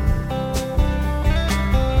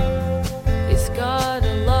 Got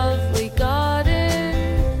a lovely garden,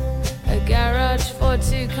 a garage for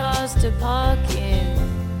 2 cars to park in,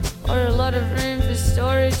 or a lot of room for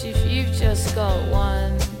storage if you've just got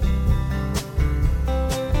one.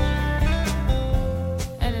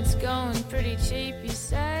 And it's going pretty cheap, you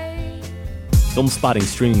say? Film Spotting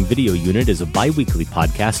Streaming Video Unit is a bi-weekly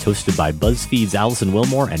podcast hosted by BuzzFeed's Allison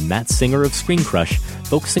Wilmore and Matt Singer of Screen Crush,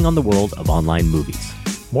 focusing on the world of online movies.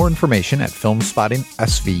 More information at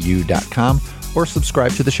filmspottingsvu.com or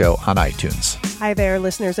subscribe to the show on iTunes. Hi there,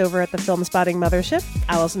 listeners over at the Film Spotting Mothership.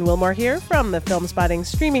 Allison Wilmore here from the Film Spotting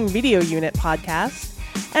Streaming Video Unit podcast.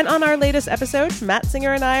 And on our latest episode, Matt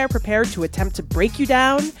Singer and I are prepared to attempt to break you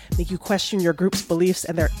down, make you question your group's beliefs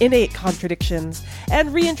and their innate contradictions,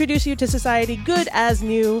 and reintroduce you to society good as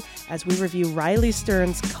new as we review Riley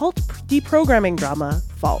Stern's cult deprogramming drama,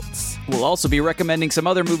 Faults. We'll also be recommending some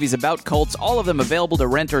other movies about cults, all of them available to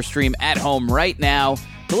rent or stream at home right now.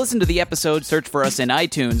 To listen to the episode, search for us in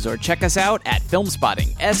iTunes or check us out at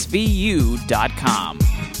filmspottingsvu.com.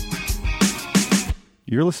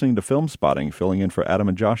 You're listening to Film Spotting, filling in for Adam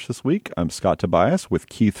and Josh this week. I'm Scott Tobias with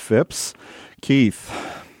Keith Phipps. Keith,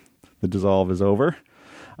 the Dissolve is over.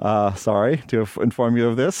 Sorry to inform you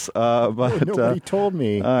of this, but nobody told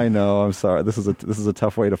me. I know. I'm sorry. This is a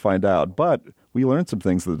tough way to find out, but we learned some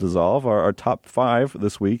things at the Dissolve. Our top 5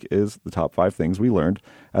 this week is the top 5 things we learned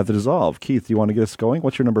at the Dissolve. Keith, do you want to get us going?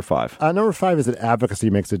 What's your number 5? Number 5 is that advocacy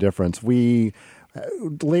makes a difference. We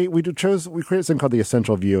created something called the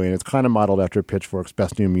Essential Viewing. It's kind of modeled after Pitchfork's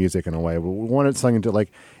Best New Music in a way. We wanted something to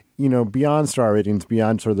beyond star ratings,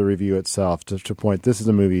 beyond sort of the review itself, to point, this is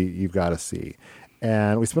a movie you've got to see.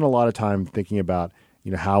 And we spent a lot of time thinking about,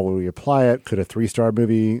 how will we apply it? Could a 3-star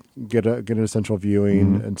movie get an essential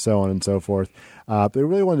viewing, and so on and so forth? But we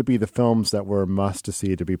really wanted to be the films that were must to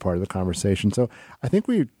see to be part of the conversation. So I think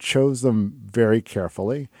we chose them very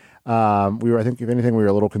carefully. I think, if anything, we were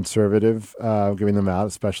a little conservative giving them out,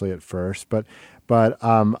 especially at first. But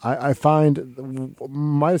I find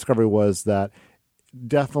my discovery was that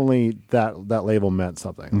definitely that label meant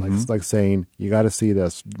something. Like saying, you got to see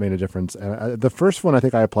this, made a difference. And the first one I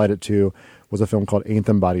think I applied it to was a film called Ain't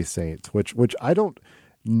Them Body Saints, which I don't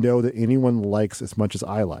know that anyone likes as much as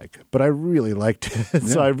I like, but I really liked it.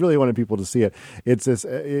 So I really wanted people to see it. It's this,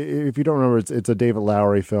 if you don't remember, it's a David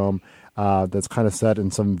Lowery film that's kind of set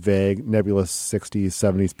in some vague, nebulous 60s,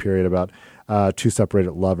 70s period about two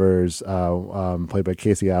separated lovers played by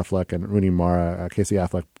Casey Affleck and Rooney Mara. Casey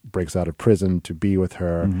Affleck breaks out of prison to be with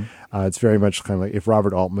her. It's very much kind of like if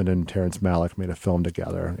Robert Altman and Terrence Malick made a film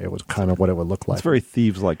together, it was kind of what it would look like. It's very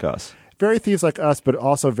Thieves Like Us. Very Thieves Like Us, but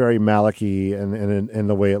also very Malick-y in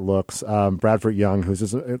the way it looks. Bradford Young, who's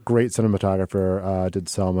just a great cinematographer, did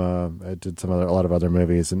Selma, did a lot of other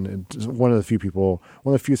movies, and one of the few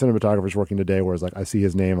cinematographers working today where it's like I see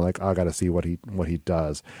his name, I'm like, I got to see what he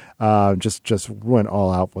does. Just went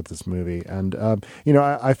all out with this movie, and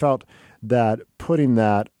I felt that putting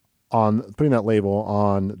that label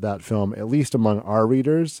on that film, at least among our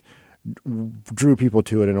readers, drew people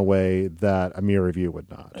to it in a way that a mere review would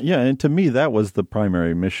not. Yeah, and to me, that was the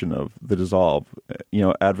primary mission of The Dissolve,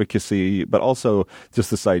 advocacy, but also just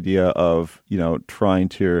this idea of, trying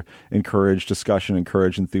to encourage discussion,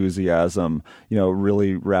 encourage enthusiasm,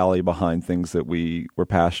 really rally behind things that we were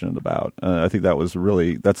passionate about. I think that was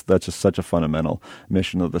really, that's just such a fundamental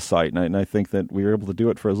mission of the site. And I think that we were able to do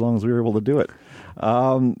it for as long as we were able to do it.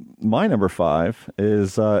 My number 5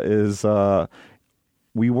 is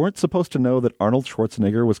we weren't supposed to know that Arnold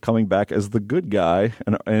Schwarzenegger was coming back as the good guy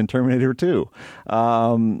in Terminator 2.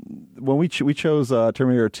 When we chose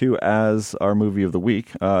Terminator 2 as our movie of the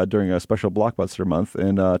week during a special Blockbuster month,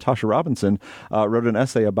 and Tasha Robinson wrote an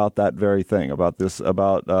essay about that very thing, about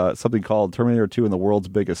something called Terminator 2 and the World's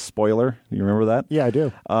Biggest Spoiler. You remember that? Yeah, I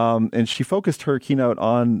do. And she focused her keynote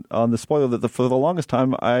on the spoiler that for the longest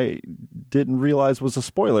time I didn't realize was a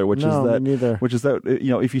spoiler, which is that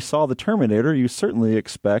if you saw the Terminator, you certainly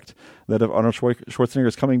expect that if Arnold Schwarzenegger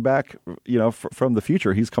is coming back, from the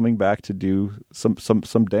future, he's coming back to do some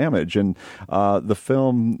damage. And the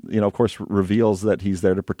film, of course, reveals that he's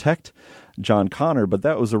there to protect John Connor, but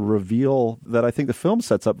that was a reveal that I think the film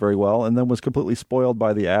sets up very well, and then was completely spoiled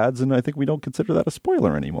by the ads. And I think we don't consider that a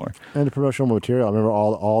spoiler anymore. And the promotional material, I remember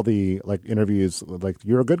all the interviews,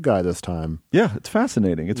 you're a good guy this time. Yeah, it's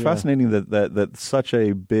fascinating. It's fascinating that such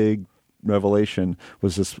a big revelation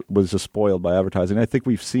was just spoiled by advertising. I think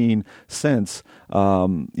we've seen since,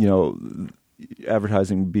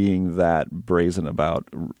 advertising being that brazen about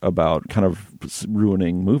kind of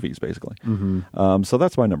ruining movies, basically. So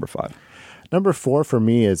that's my number 5. Number 4 for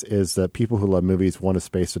me is that people who love movies want a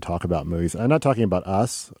space to talk about movies. I'm not talking about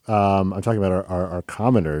us. I'm talking about our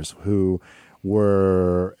commenters who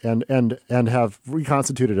were and have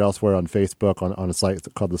reconstituted elsewhere on Facebook on a site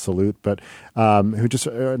called The Salute, but who just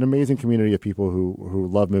are an amazing community of people who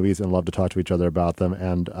love movies and love to talk to each other about them.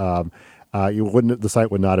 And the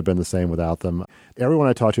site would not have been the same without them. Everyone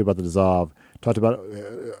I talked to about The Dissolve talked about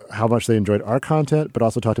how much they enjoyed our content, but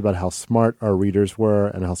also talked about how smart our readers were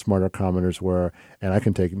and how smart our commenters were. And I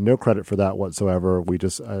can take no credit for that whatsoever. We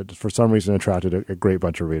just, for some reason, attracted a great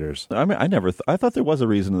bunch of readers. I mean, I thought there was a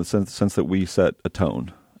reason in the sense that we set a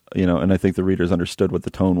tone. And I think the readers understood what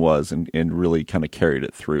the tone was and really kind of carried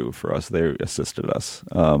it through for us. They assisted us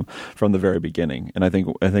from the very beginning. And I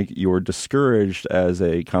think you were discouraged as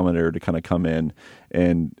a commenter to kind of come in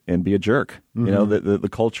and be a jerk. The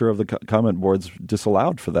culture of the comment boards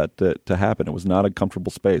disallowed for that to happen. It was not a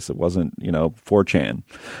comfortable space. It wasn't 4chan.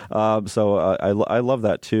 So I love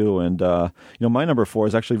that too. And my number 4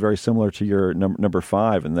 is actually very similar to your number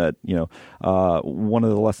 5, in that one of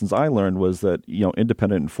the lessons I learned was that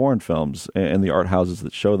independent and foreign films and the art houses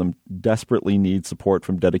that show them desperately need support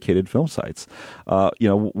from dedicated film sites.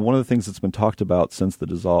 One of the things that's been talked about since The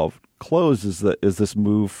Dissolve closed is this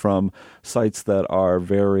move from sites that are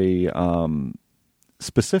very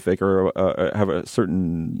specific or have a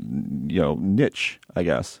certain niche, I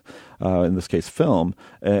guess, in this case film,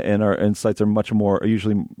 and sites are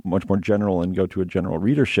usually much more general and go to a general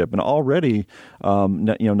readership. And already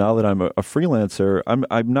now that I'm a freelancer,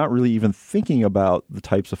 I'm not really even thinking about the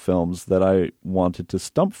types of films that I wanted to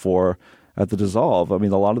stump for at the Dissolve. I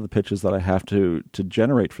mean, a lot of the pitches that I have to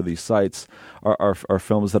generate for these sites are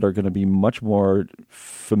films that are going to be much more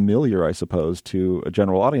familiar, I suppose, to a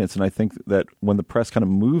general audience. And I think that when the press kind of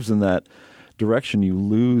moves in that direction, you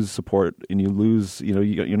lose support and you lose,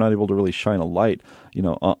 you're not able to really shine a light,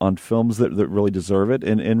 on films that really deserve it,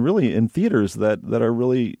 and really in theaters that are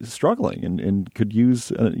really struggling and could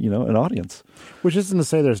use, an audience. Which isn't to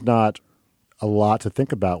say there's not a lot to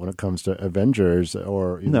think about when it comes to Avengers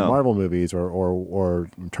or Marvel movies or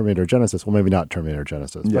Terminator Genesis. Well, maybe not Terminator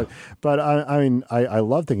Genesis, but I mean, I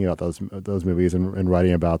love thinking about those movies and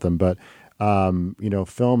writing about them. But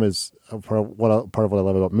film is part of what I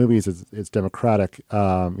love about movies is it's democratic.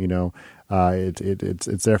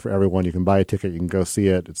 It's there for everyone. You can buy a ticket, you can go see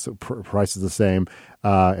it. It's price is the same,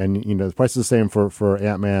 and the price is the same for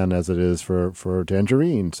Ant-Man as it is for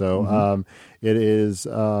Tangerine. So it is.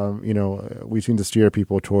 We seem to steer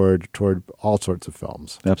people toward all sorts of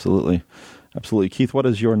films. Absolutely. Keith, what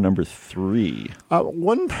is your number 3? I'm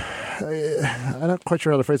not quite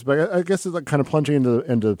sure how to phrase it, but I guess it's like kind of plunging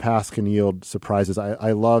into the past can yield surprises.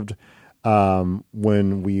 I loved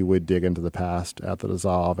when we would dig into the past at the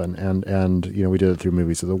Dissolve, and we did it through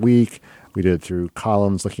Movies of the Week. We did it through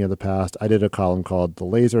columns looking at the past. I did a column called The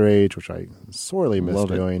Laser Age, which I sorely missed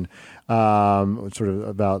doing. Sort of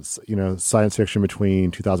about science fiction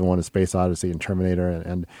between 2001: A Space Odyssey and Terminator,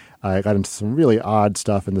 and I got into some really odd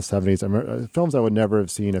stuff in the 70s. I remember, films I would never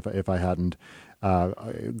have seen if I hadn't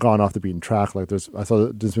gone off the beaten track. Like I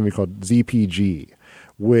saw this movie called ZPG,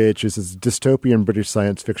 which is this dystopian British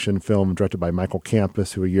science fiction film directed by Michael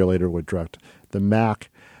Campus, who a year later would direct The Mac.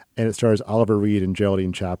 And it stars Oliver Reed and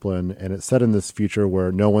Geraldine Chaplin, and it's set in this future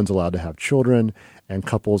where no one's allowed to have children, and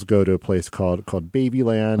couples go to a place called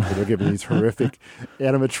Babyland, where they're given these horrific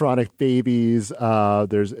animatronic babies.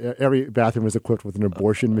 There's every bathroom is equipped with an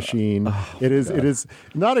abortion machine. It is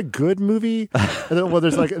not a good movie. Well,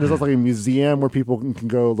 there's also like a museum where people can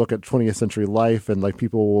go look at 20th century life, and like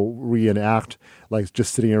people will reenact like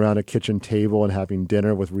just sitting around a kitchen table and having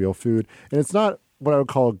dinner with real food. And it's not what I would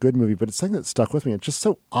call a good movie, but it's something that stuck with me. It's just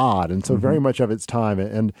so odd and so very much of its time.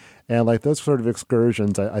 And like those sort of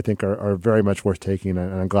excursions, I think are very much worth taking.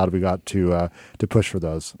 And I'm glad we got to push for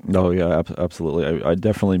those. Oh yeah, absolutely. I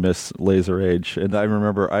definitely miss Laser Age. And I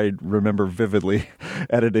remember vividly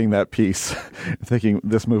editing that piece thinking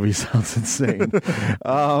this movie sounds insane.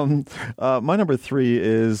 My number 3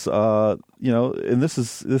 is, and this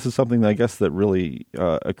is something that I guess that really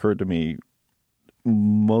occurred to me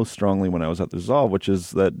most strongly when I was at the Dissolve, which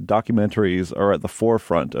is that documentaries are at the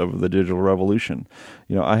forefront of the digital revolution.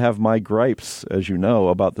 I have my gripes, as you know,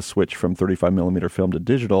 about the switch from 35mm film to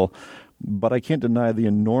digital, but I can't deny the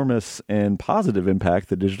enormous and positive impact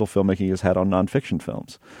that digital filmmaking has had on nonfiction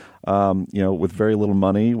films. With very little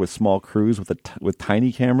money, with small crews, with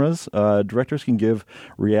tiny cameras, directors can give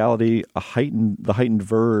reality the heightened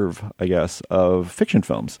verve, I guess, of fiction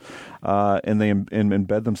films, and they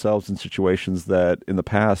embed themselves in situations that in the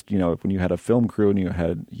past, when you had a film crew and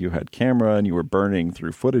you had camera and you were burning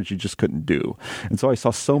through footage, you just couldn't do. And so I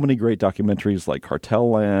saw so many great documentaries like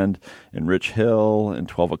Cartel Land and Rich Hill and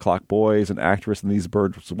 12 O'Clock Boys and Actress and These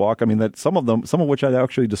Birds Walk. I mean, that some of which I'd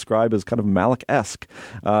actually describe as kind of Malick-esque.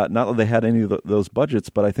 Not that they had any of those budgets,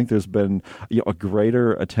 but I think there's been a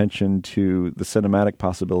greater attention to the cinematic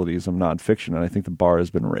possibilities of nonfiction, and I think the bar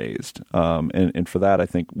has been raised. And for that, I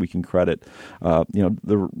think we can credit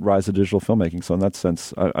the rise of digital filmmaking. So in that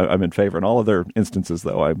sense, I'm in favor. In all other instances,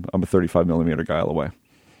 though, I'm a 35mm guy all the way.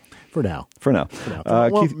 For now.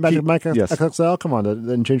 Well, Keith, Mike yes. XXL, come on,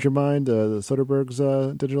 didn't change your mind? The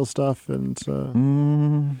Soderbergh's digital stuff, and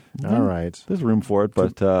all right, there's room for it,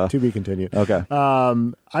 but to be continued. Okay.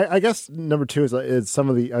 I guess number 2 is some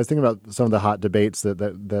of the. I was thinking about some of the hot debates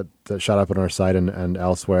that shot up on our site and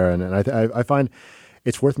elsewhere, and I find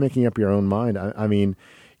it's worth making up your own mind. I mean,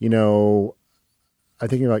 I'm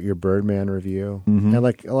thinking about your Birdman review, and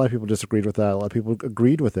like a lot of people disagreed with that. A lot of people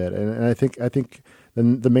agreed with it, and I think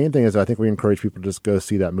the main thing is I think we encourage people to just go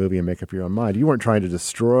see that movie and make up your own mind. You weren't trying to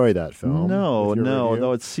destroy that film. No,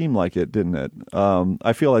 it seemed like it, didn't it?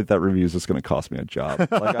 I feel like that review is just going to cost me a job.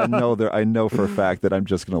 Like I know for a fact that I'm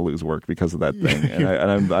just going to lose work because of that thing,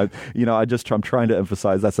 I'm trying to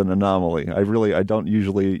emphasize that's an anomaly. I don't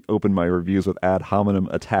usually open my reviews with ad hominem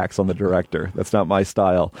attacks on the director. That's not my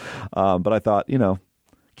style. But I thought,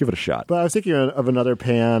 give it a shot. But I was thinking of another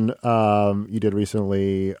pan you did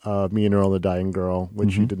recently, Me and Earl and the Dying Girl,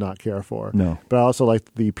 which you did not care for. No. But I also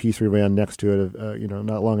liked the piece we ran next to it,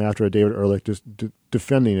 not long after, David Ehrlich just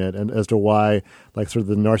defending it, and as to why, like, sort of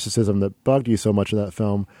the narcissism that bugged you so much in that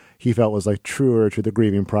film, he felt was like truer to the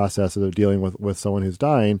grieving process of dealing with someone who's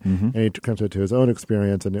dying, and he comes to his own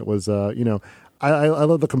experience, and it was, I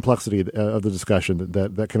love the complexity of the discussion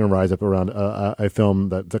that can arise up around a film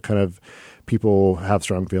that kind of people have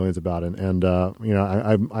strong feelings about, and I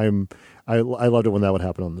loved it when that would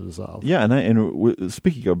happen on The Dissolve. Yeah, and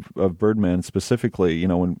speaking of Birdman specifically,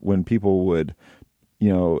 when people would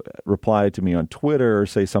reply to me on Twitter or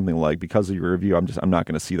say something like, because of your review, I'm not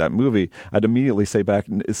going to see that movie, I'd immediately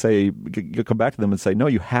come back to them and say, no,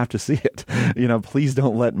 you have to see it. Please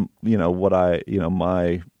don't let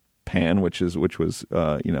my pan, which was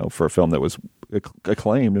for a film that was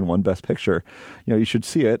acclaimed and won Best Picture, you should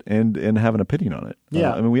see it and have an opinion on it.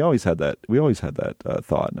 Yeah, we always had that. We always had that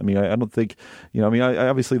thought. I don't think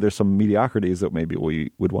obviously there's some mediocrities that maybe we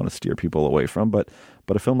would want to steer people away from, but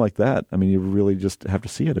a film like that, you really just have to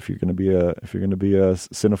see it if you're going to be a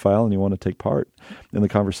cinephile and you want to take part in the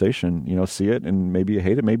conversation. See it, and maybe you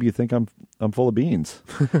hate it, maybe you think I'm full of beans.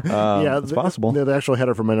 Yeah, it's possible. The actual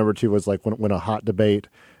header for my number 2 was like when a hot debate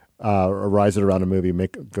arises around a movie,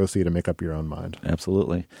 go see it and make up your own mind.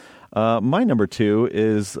 Absolutely. My number 2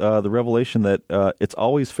 is the revelation that It's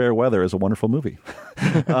Always Fair Weather is a wonderful movie.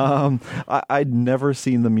 I'd never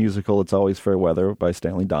seen the musical It's Always Fair Weather by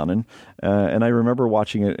Stanley Donen, and I remember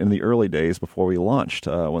watching it in the early days before we launched,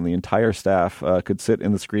 when the entire staff could sit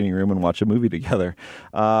in the screening room and watch a movie together.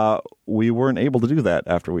 We weren't able to do that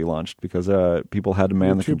after we launched because people had to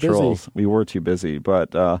man the controls. We were too busy,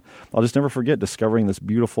 but I'll just never forget discovering this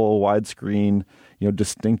beautiful widescreen,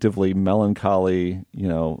 distinctively melancholy,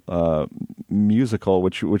 musical,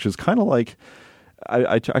 which is kind of like,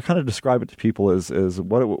 I kind of describe it to people as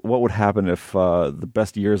what would happen if the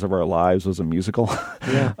best years of our lives was a musical.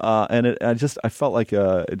 Yeah. And I felt like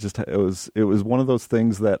it was one of those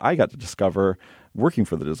things that I got to discover working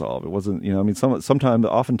for The Dissolve. It wasn't,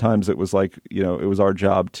 oftentimes it was like, it was our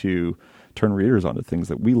job to turn readers onto things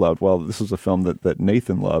that we loved. Well, this was a film that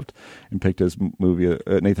Nathan loved and picked as movie.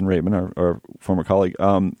 Nathan Raitman, our former colleague,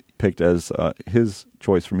 picked as his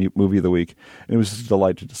choice for movie of the week. And it was just a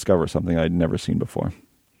delight to discover something I'd never seen before.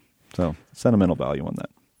 So, sentimental value on that.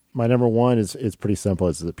 My number 1 is pretty simple.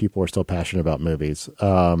 It's that people are still passionate about movies.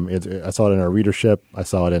 I saw it in our readership. I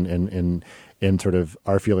saw it in sort of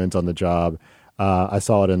our feelings on the job. I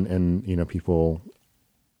saw it in people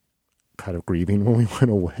kind of grieving when we went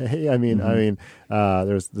away.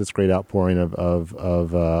 There's this great outpouring of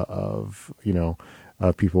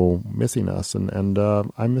people missing us, and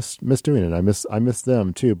I miss doing it. I miss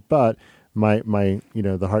them too. But my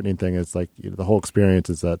the heartening thing is like the whole experience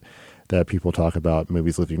is that people talk about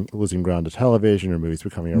movies losing ground to television or movies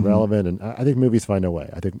becoming irrelevant, and I think movies find a way.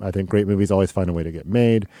 I think great movies always find a way to get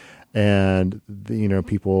made, and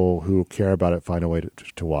people who care about it find a way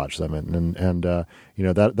to watch them, and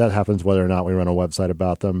that happens whether or not we run a website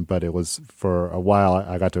about them. But it was, for a while,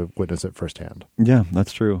 I got to witness it firsthand. Yeah,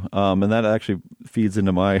 that's true, and that actually feeds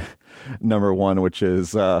into my number 1, which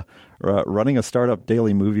is running a startup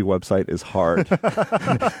daily movie website is hard.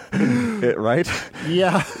 Right?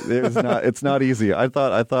 Yeah, it's not easy. I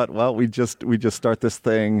thought, well, we just start this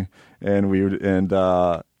thing, and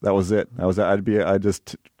that was it. I'd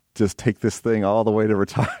just take this thing all the way to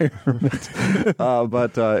retirement.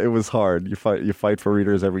 But it was hard. You fight for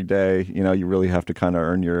readers every day. You really have to kind of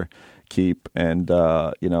earn your keep. And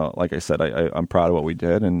like I said, I'm proud of what we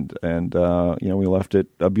did, and we left it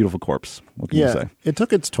a beautiful corpse. What can you say? It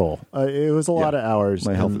took its toll. It was a lot of hours.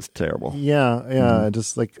 My health is terrible. Yeah.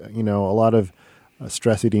 Just like a lot of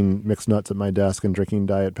stress eating mixed nuts at my desk and drinking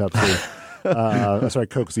Diet Pepsi. Sorry,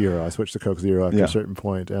 Coke Zero. I switched to Coke Zero after a certain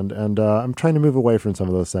point, and I'm trying to move away from some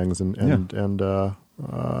of those things, and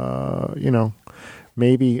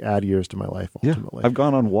maybe add years to my life ultimately. Yeah. I've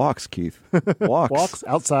gone on walks, Keith. Walks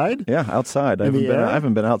outside? Yeah, outside. I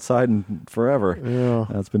haven't been outside in forever. Yeah.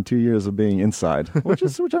 It's been 2 years of being inside, which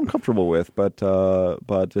I'm comfortable with, but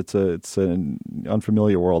it's an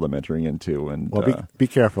unfamiliar world I'm entering into, and be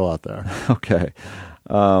careful out there. Okay.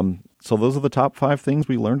 So those are the top 5 things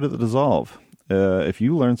we learned at The Dissolve. If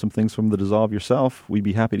you learned some things from The Dissolve yourself, we'd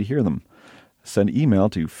be happy to hear them. Send email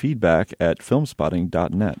to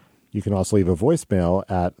feedback@filmspotting.net. You can also leave a voicemail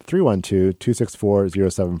at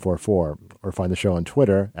 312-264-0744, or find the show on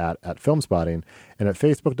Twitter at Filmspotting and at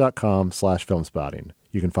facebook.com/filmspotting.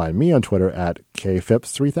 You can find me on Twitter at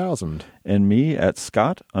KPhips3000. And me at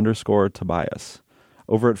Scott_Tobias.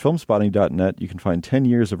 Over at filmspotting.net, you can find 10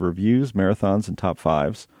 years of reviews, marathons, and top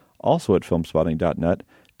fives. Also at filmspotting.net,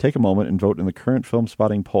 take a moment and vote in the current Film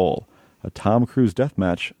Spotting poll, a Tom Cruise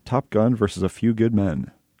deathmatch, Top Gun versus A Few Good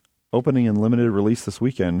Men. Opening in limited release this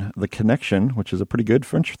weekend, The Connection, which is a pretty good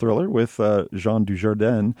French thriller with Jean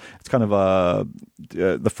Dujardin. It's kind of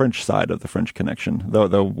the French side of The French Connection,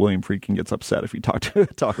 though William Friedkin gets upset if you talk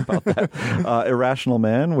about that. Irrational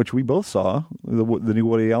Man, which we both saw, the new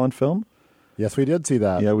Woody Allen film. Yes, we did see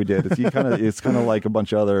that. Yeah, we did. It's kind of like a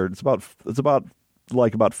bunch of other. It's about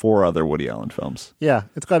like about 4 other Woody Allen films. Yeah,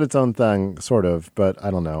 it's got its own thing, sort of, but I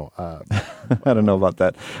don't know. I don't know about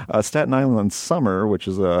that. Staten Island Summer, which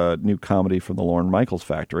is a new comedy from the Lorne Michaels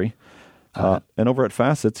Factory. And over at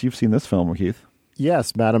Facets, you've seen this film, Keith.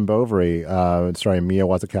 Yes, Madame Bovary, starring Mia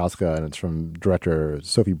Wasikowska, and it's from director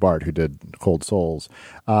Sophie Bart, who did Cold Souls,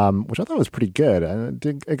 which I thought was pretty good. And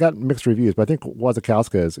it got mixed reviews, but I think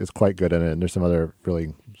Wasikowska is quite good in it, and there's some other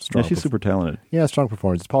really strong... Yeah, she's super talented. Yeah, strong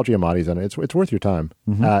performance. Paul Giamatti's in it. It's worth your time.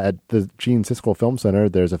 Mm-hmm. At the Gene Siskel Film Center,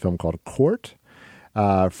 there's a film called Court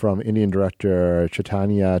from Indian director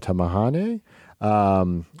Chaitanya Tamahane.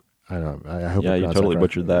 I don't know. I hope you totally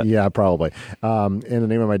butchered that. Yeah, probably. In the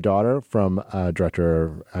Name of My Daughter from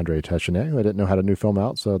director Andre Tachenet, who I didn't know had a new film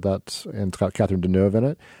out. And it's got Catherine Deneuve in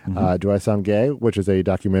it. Mm-hmm. Do I Sound Gay? Which is a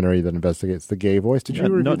documentary that investigates the gay voice. Did you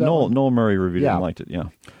review that one? Noel Murray reviewed it and liked it, yeah.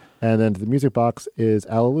 And then the music box is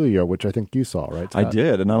Alleluia, which I think you saw, right, Scott? I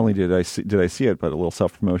did, and not only did I see it, but a little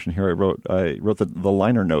self-promotion here. I wrote the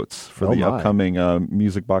liner notes for the upcoming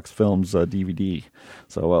Music Box Films DVD.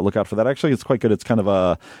 So look out for that. Actually, it's quite good. It's kind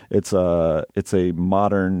of it's a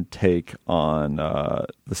modern take on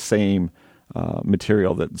the same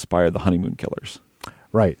material that inspired The Honeymoon Killers.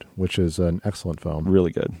 Right, which is an excellent film.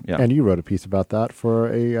 Really good, yeah. And you wrote a piece about that for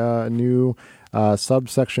a new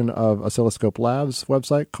subsection of Oscilloscope Labs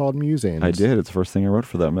website called Musings. I did. It's the first thing I wrote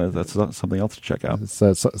for them. That's something else to check out. It's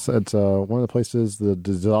one of the places the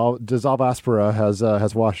Dissolve Aspera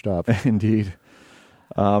has washed up. Indeed.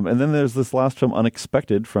 And then there's this last film,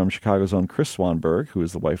 Unexpected, from Chicago's own Chris Swanberg, who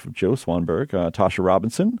is the wife of Joe Swanberg. Tasha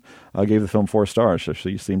Robinson gave the film 4 stars, so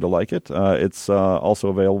she seemed to like it. It's also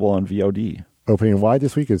available on VOD. Opening wide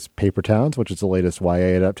this week is Paper Towns, which is the latest YA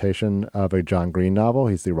adaptation of a John Green novel.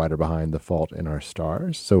 He's the writer behind The Fault in Our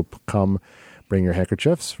Stars. So come bring your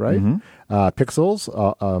handkerchiefs, right? Mm-hmm. Pixels,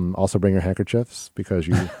 also bring your handkerchiefs because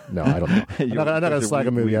I don't know. I'm not going to slag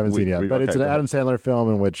a movie you haven't seen yet. But it's an Adam Sandler film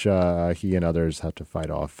in which he and others have to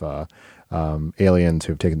fight off aliens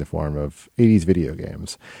who have taken the form of 80s video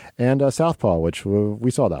games. And Southpaw, which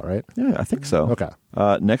we saw that, right? Yeah, I think so. Okay.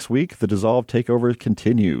 Next week, the Dissolve takeover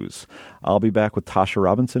continues. I'll be back with Tasha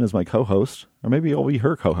Robinson as my co-host, or maybe I'll be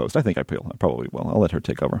her co-host. I think I probably will. I'll let her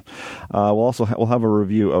take over. We'll have a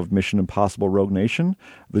review of Mission Impossible: Rogue Nation,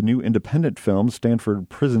 the new independent film Stanford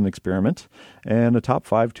Prison Experiment, and a top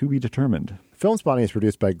 5 to be determined. Film Spotting is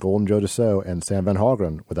produced by Golden Joe Dassault and Sam Van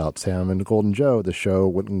Hallgren. Without Sam and Golden Joe, the show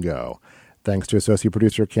wouldn't go. Thanks to associate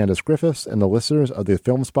producer Candace Griffiths and the listeners of the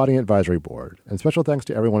Film Spotting Advisory Board. And special thanks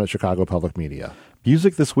to everyone at Chicago Public Media.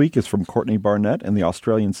 Music this week is from Courtney Barnett and the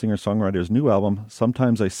Australian singer-songwriter's new album,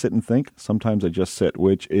 Sometimes I Sit and Think, Sometimes I Just Sit,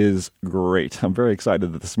 which is great. I'm very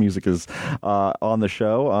excited that this music is on the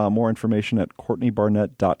show. More information at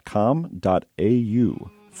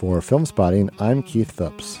courtneybarnett.com.au. For Film Spotting, I'm Keith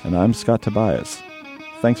Phipps. And I'm Scott Tobias.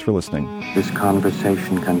 Thanks for listening. This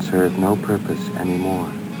conversation can serve no purpose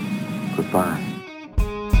anymore. Goodbye.